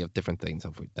variety of different things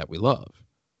that we love.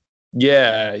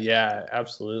 Yeah,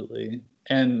 absolutely.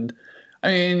 And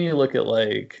I mean, you look at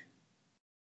like,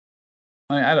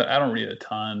 I don't read a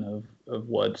ton of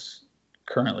what's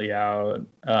currently out.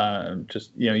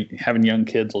 Just having young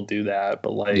kids will do that,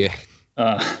 but like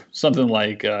something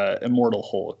like Immortal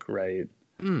Hulk, right?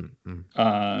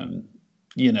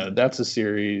 That's a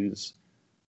series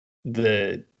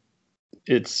that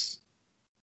it's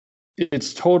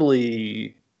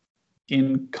totally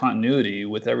in continuity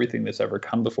with everything that's ever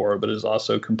come before, but is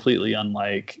also completely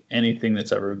unlike anything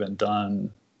that's ever been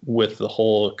done with the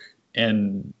Hulk,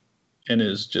 and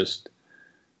is just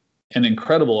an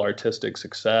incredible artistic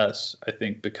success, I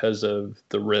think, because of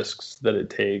the risks that it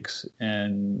takes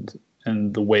and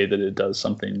the way that it does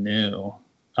something new.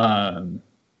 Or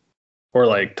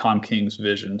like Tom King's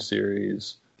Vision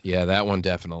series. Yeah, that one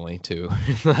definitely too.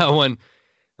 that one,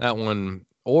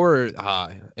 or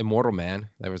Immortal Man.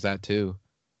 There was that too.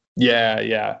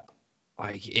 Yeah.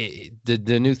 Like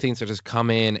the new things that just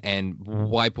come in and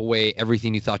wipe away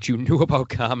everything you thought you knew about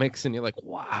comics, and you're like,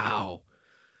 wow.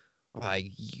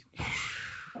 Like,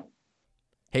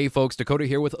 hey folks, Dakota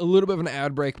here with a little bit of an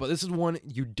ad break, but this is one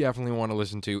you definitely want to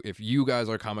listen to if you guys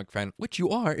are a comic fan, which you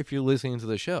are if you're listening to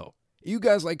the show. You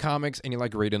guys like comics and you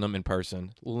like reading them in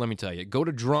person. Let me tell you, go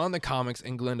to Draw on the Comics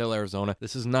in Glendale, Arizona.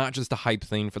 This is not just a hype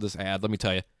thing for this ad. Let me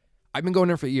tell you, I've been going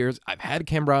there for years. I've had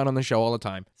Cam Brown on the show all the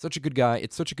time. Such a good guy.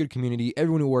 It's such a good community.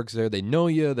 Everyone who works there, they know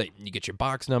you. You get your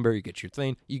box number. You get your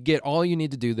thing. You get all you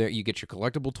need to do there. You get your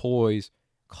collectible toys,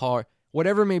 car,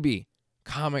 whatever it may be.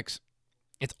 Comics,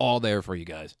 it's all there for you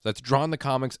guys. That's Draw on the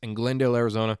Comics in Glendale,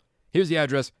 Arizona. Here's the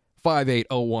address.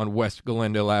 5801 West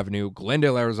Glendale Avenue,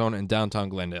 Glendale, Arizona, in downtown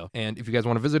Glendale. And if you guys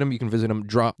want to visit them, you can visit them,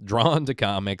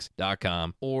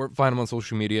 drawontocomics.com, or find them on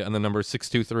social media, and the number is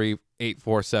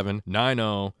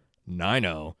 623-847-9090.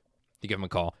 You give them a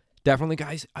call. Definitely,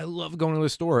 guys, I love going to the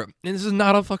store. And this is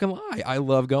not a fucking lie. I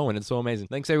love going. It's so amazing.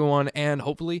 Thanks, everyone, and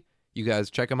hopefully you guys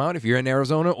check them out if you're in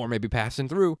Arizona or maybe passing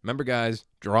through. Remember, guys,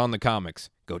 Draw on the Comics.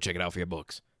 Go check it out for your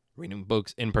books. Reading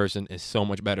books in person is so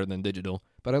much better than digital,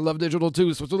 but I love digital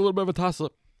too, so it's a little bit of a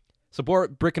toss-up.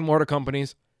 Support brick and mortar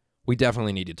companies. We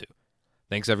definitely need you to.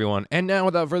 Thanks, everyone. And now,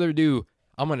 without further ado,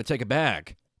 I'm going to take it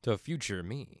back to future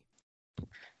me.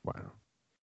 Wow.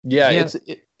 Yeah.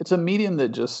 It's a medium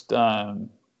that just, I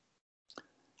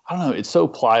don't know, it's so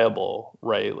pliable,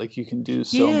 right? Like you can do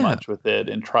so much with it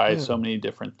and try so many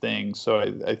different things. So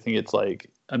I think it's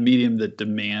like a medium that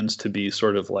demands to be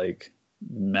sort of like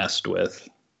messed with.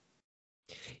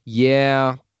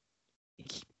 Yeah.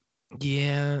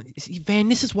 Van,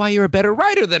 this is why you're a better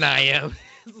writer than I am.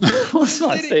 Let's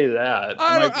not say that.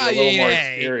 I might be a little more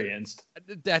experienced.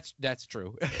 That's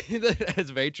true. That's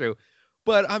very true.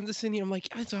 But I'm just sitting here, I'm like,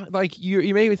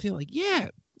 you made me feel like, yeah,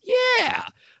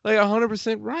 like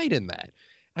 100% right in that.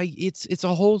 It's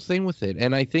a whole thing with it,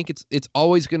 and I think it's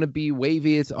always going to be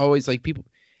wavy. It's always like people.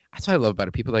 That's what I love about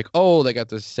it. People are like, oh, they got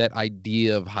this set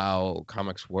idea of how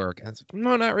comics work. And it's like,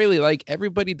 no, not really. Like,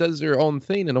 everybody does their own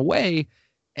thing in a way,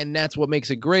 and that's what makes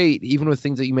it great, even with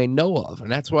things that you may know of. And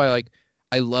that's why, like,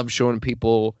 I love showing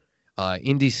people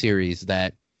indie series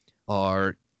that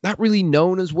are not really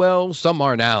known as well. Some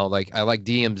are now. Like, I like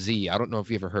DMZ. I don't know if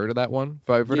you ever heard of that one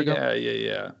by Vertigo.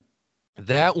 Yeah.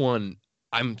 That one,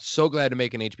 I'm so glad to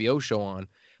make an HBO show on.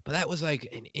 But that was like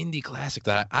an indie classic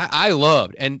that I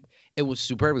loved. And it was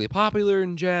superbly popular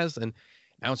in jazz, and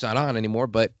now it's not on anymore,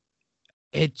 but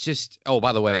it just, oh,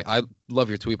 by the way, I love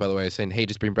your tweet, by the way, saying, hey,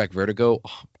 just bring back Vertigo.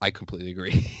 Oh, I completely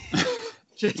agree.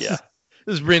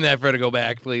 Just bring that Vertigo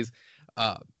back, please.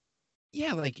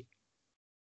 yeah, like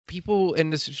people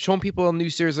and this showing people a new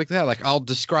series like that. Like I'll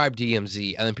describe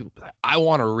DMZ, and then people be like, I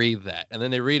want to read that, and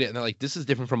then they read it, and they're like, this is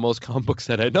different from most comic books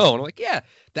that I know. And I'm like, yeah,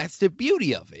 that's the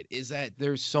beauty of it, is that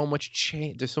there's so much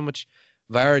change, there's so much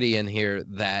variety in here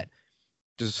that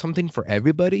there's something for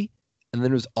everybody, and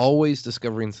then there's always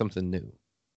discovering something new.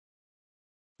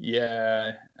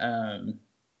 Yeah.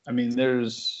 I mean,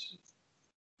 there's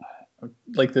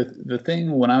like the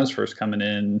thing when I was first coming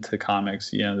into comics,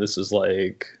 this is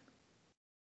like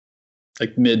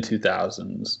mid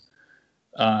 2000s.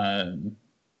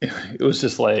 It was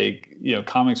just like,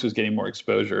 comics was getting more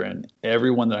exposure, and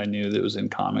everyone that I knew that was in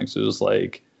comics, it was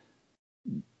like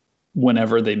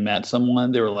whenever they met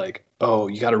someone, they were like, "Oh,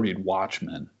 you got to read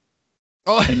Watchmen."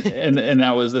 Oh, and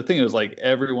that was the thing. It was like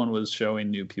everyone was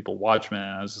showing new people Watchmen,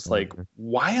 and I was just like,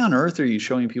 why on earth are you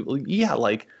showing people? Yeah,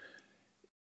 like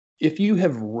if you've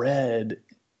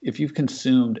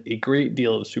consumed a great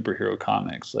deal of superhero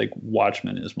comics, like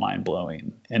Watchmen is mind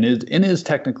blowing and is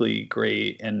technically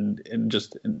great and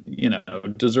just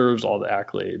deserves all the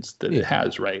accolades that it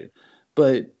has, right?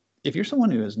 But if you're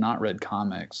someone who has not read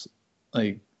comics,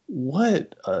 like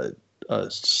what a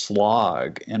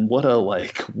slog and what a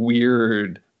like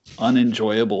weird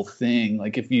unenjoyable thing,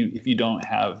 like if you don't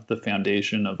have the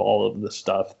foundation of all of the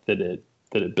stuff that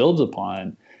it builds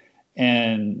upon.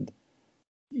 And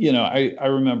I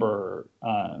remember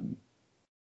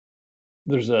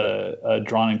there's a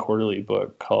Drawn and Quarterly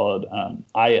book called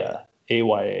Aya,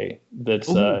 AYA, that's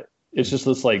it's just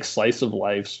this like slice of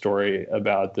life story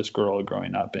about this girl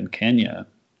growing up in Kenya,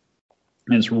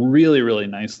 and it's really, really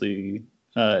nicely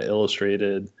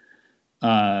illustrated,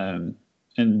 and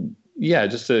yeah,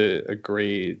 just a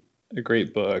great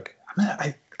book.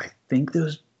 I think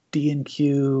those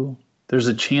D&Q. There's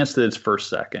a chance that it's first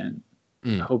second.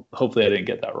 Hopefully I didn't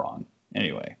get that wrong.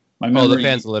 Anyway, my memory. The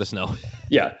fans will let us know.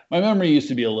 Yeah, my memory used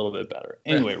to be a little bit better.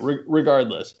 Anyway,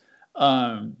 regardless,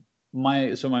 my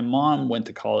mom went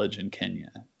to college in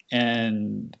Kenya,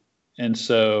 and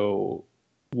so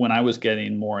when I was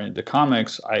getting more into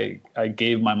comics, I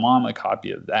gave my mom a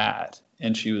copy of that,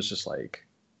 and she was just like,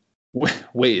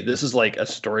 "Wait, this is like a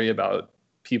story about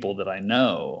people that I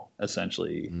know,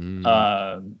 essentially,"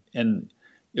 and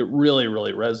it really,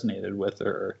 really resonated with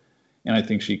her, and I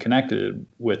think she connected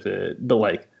with it. But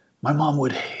like, my mom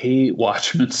would hate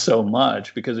Watchmen so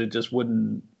much because it just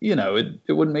wouldn't, it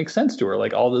wouldn't make sense to her.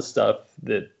 Like all this stuff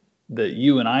that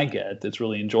you and I get that's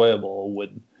really enjoyable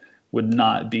would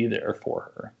not be there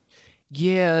for her.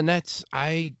 Yeah, and that's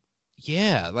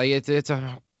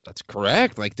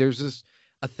correct. Like there's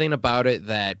a thing about it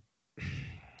that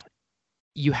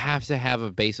you have to have a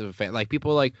base of a fan. Like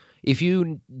people like if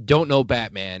you don't know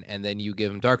Batman and then you give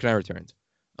him Dark Knight Returns,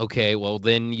 okay, well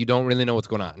then you don't really know what's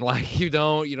going on. Like you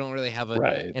don't really have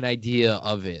an idea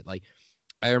of it. Like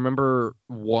I remember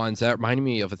once that reminded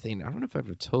me of a thing. I don't know if I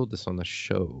ever told this on the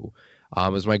show.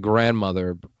 It was my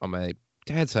grandmother on my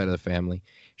dad's side of the family.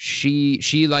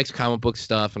 She likes comic book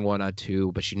stuff and whatnot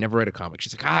too, but she never read a comic.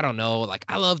 She's like, I don't know. Like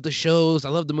I love the shows. I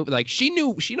love the movie. Like she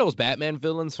knows Batman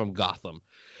villains from Gotham.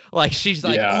 Like she's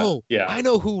like, I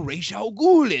know who Ra's al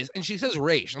Ghul is, and she says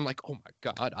Ra's. I'm like, oh my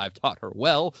god, I've taught her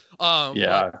well.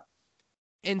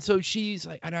 And so she's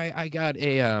like, and I got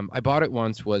I bought it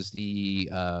once, was the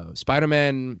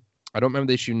Spider-Man. I don't remember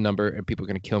the issue number, and people are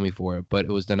gonna kill me for it, but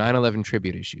it was the 9/11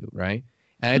 tribute issue, right?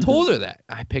 And I told her that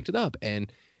I picked it up,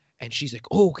 and she's like,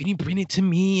 oh, can you bring it to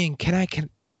me? And can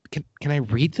I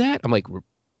read that? I'm like,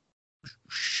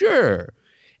 sure.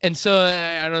 And so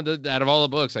I don't know, out of all the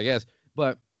books, I guess,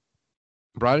 but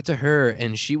brought it to her,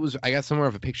 and I got somewhere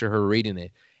of a picture of her reading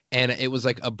it, and it was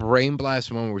like a brain blast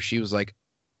moment where she was like,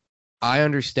 I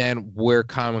understand where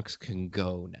comics can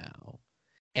go now,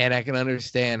 and I can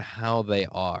understand how they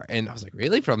are. And I was like,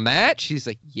 really? From that? She's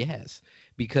like, yes,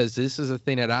 because this is a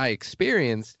thing that I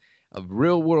experienced, a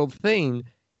real world thing,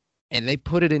 and they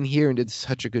put it in here and did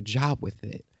such a good job with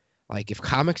it. Like if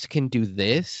comics can do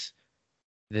this,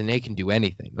 then they can do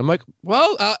anything. I'm like,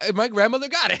 well, my grandmother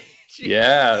got it.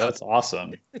 Yeah, that's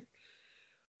awesome.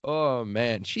 Oh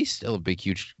man, she's still a big,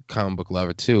 huge comic book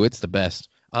lover too. It's the best.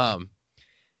 Oh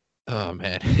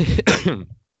man.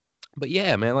 But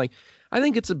yeah, man, like I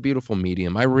think it's a beautiful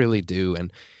medium. I really do.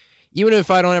 And even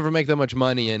if I don't ever make that much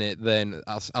money in it, then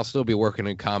I'll still be working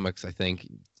in comics. I think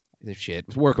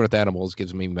working with animals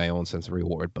gives me my own sense of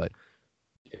reward. But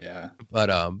yeah. But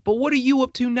what are you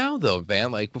up to now, though,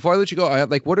 Van? Like before I let you go,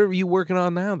 what are you working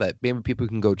on now that maybe people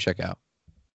can go check out?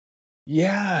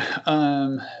 Yeah.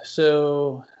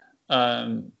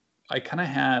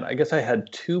 I guess I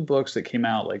had two books that came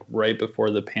out like right before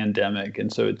the pandemic.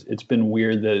 And so it's been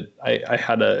weird that I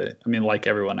had like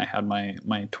everyone, I had my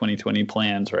 2020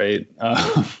 plans, right?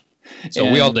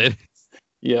 So we all did.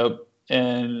 Yep.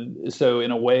 And so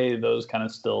in a way, those kind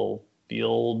of still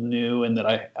feel new, and that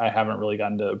I haven't really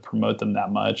gotten to promote them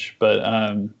that much. But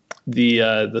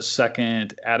the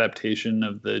second adaptation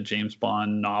of the James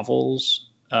Bond novels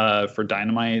for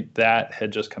Dynamite, that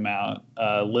had just come out,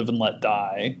 Live and Let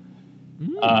Die.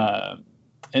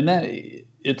 And that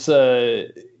it's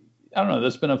I don't know,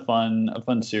 that's been a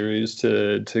fun series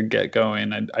to get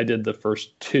going. I did the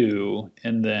first two,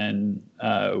 and then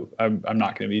I'm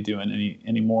not going to be doing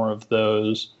any more of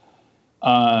those.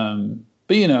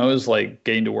 But it was like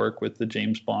getting to work with the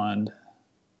James Bond,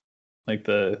 like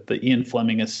the Ian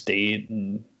Fleming estate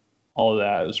and all of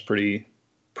that. It was pretty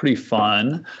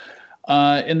fun.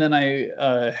 And then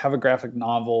I have a graphic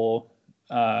novel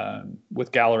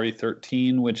with Gallery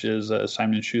 13, which is a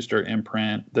Simon & Schuster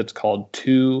imprint, that's called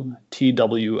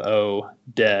 2TWO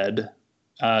Dead.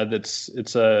 It's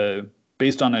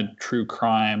based on a true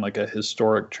crime, like a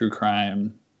historic true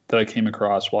crime that I came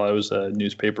across while I was a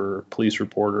newspaper police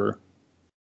reporter.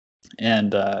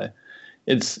 And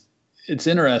it's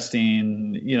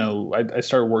interesting. I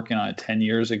started working on it 10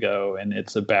 years ago, and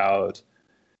it's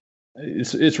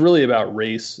really about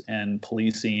race and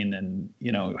policing, and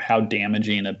how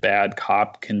damaging a bad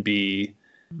cop can be.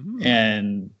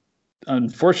 And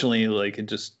unfortunately, like, it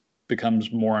just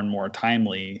becomes more and more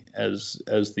timely as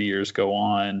the years go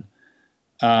on.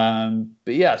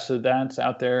 But yeah, so that's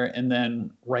out there. And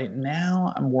then right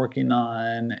now I'm working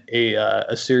on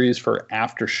a series for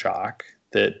Aftershock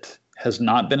that has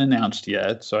not been announced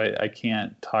yet, so I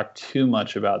can't talk too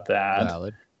much about that.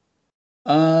 Valid.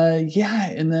 Yeah,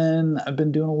 and then I've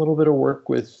been doing a little bit of work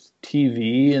with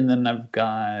TV, and then I've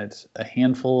got a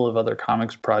handful of other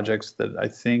comics projects that I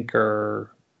think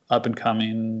are up and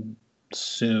coming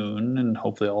soon, and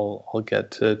hopefully I'll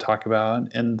get to talk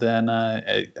about. And then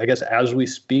I guess as we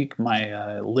speak,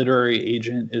 my literary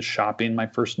agent is shopping my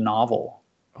first novel.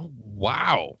 Oh,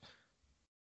 wow.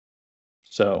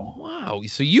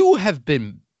 So you have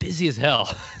been busy as hell,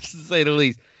 to say the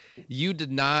least. You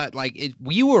did not like it.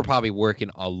 You were probably working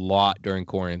a lot during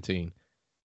quarantine.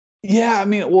 Yeah,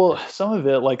 well, some of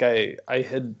it, like I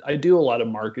do a lot of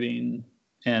marketing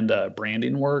and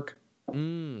branding work.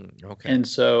 Okay. And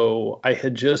so I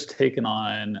had just taken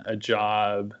on a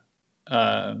job,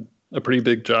 a pretty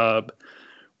big job,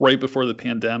 right before the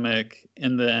pandemic,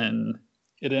 and then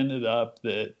it ended up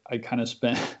that I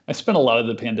spent a lot of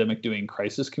the pandemic doing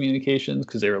crisis communications,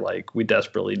 because they were like, we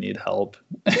desperately need help.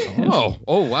 Oh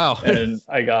wow. And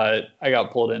I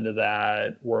got pulled into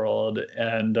that world,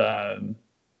 and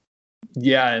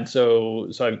yeah, and so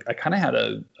I kind of had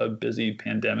a busy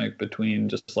pandemic between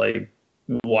just like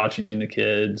watching the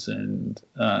kids and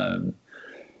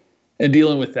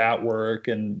dealing with that work,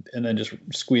 and then just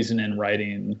squeezing in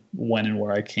writing when and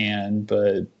where I can.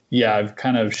 But yeah, I've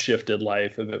kind of shifted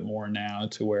life a bit more now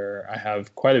to where I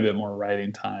have quite a bit more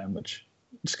writing time, which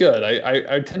is good.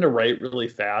 I tend to write really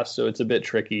fast, so it's a bit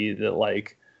tricky that,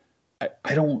 like,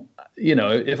 I don't,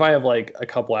 if I have like a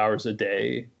couple hours a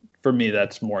day, for me,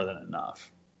 that's more than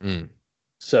enough.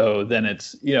 So then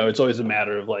it's always a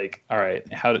matter of like, all right,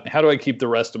 how do I keep the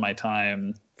rest of my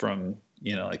time from,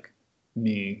 like,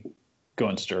 me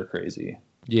going stir crazy?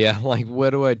 Yeah, like, what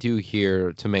do I do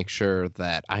here to make sure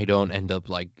that I don't end up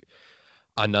like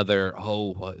another,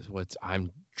 what's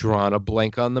I'm drawing a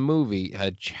blank on the movie.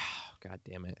 God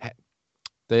damn it.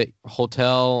 The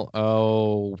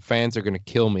Hotel, fans are going to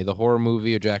kill me. The horror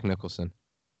movie of Jack Nicholson.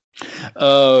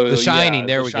 Oh, The Shining. Yeah,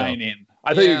 there The we Shining. go.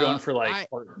 I thought you were going for like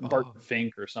Bart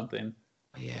Fink or something.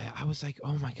 Yeah, I was like,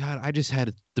 oh my God, I just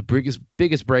had the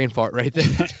biggest brain fart right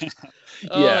there.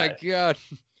 Oh Yeah. my God.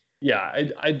 Yeah,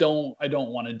 I don't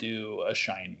want to do a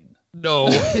Shining. No.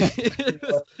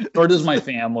 Nor does my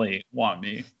family want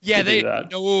me. Yeah, to do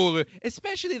that. No,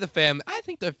 especially the family. I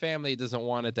think the family doesn't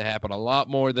want it to happen a lot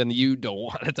more than you don't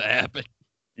want it to happen.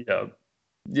 Yep.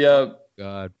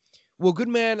 God. Well, good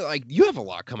man. Like, you have a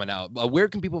lot coming out. Where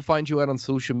can people find you out on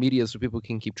social media so people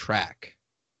can keep track?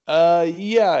 Yeah,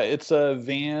 it's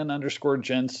Van_Jensen.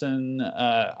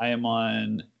 I am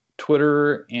on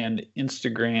Twitter and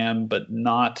Instagram, but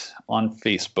not on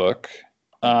Facebook.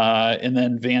 And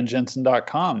then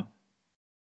vanjensen.com.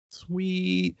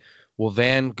 Sweet. Well,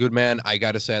 Van, good man. I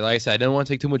got to say, like I said, I didn't want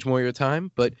to take too much more of your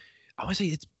time, but I want to say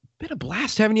it's been a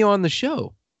blast having you on the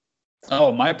show.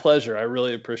 Oh, my pleasure. I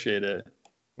really appreciate it.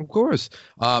 Of course.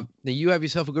 Now you have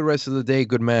yourself a good rest of the day,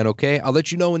 good man, okay? I'll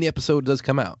let you know when the episode does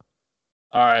come out.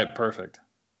 All right, perfect.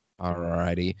 All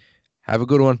righty. Have a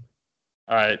good one.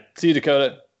 All right. See you,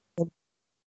 Dakota.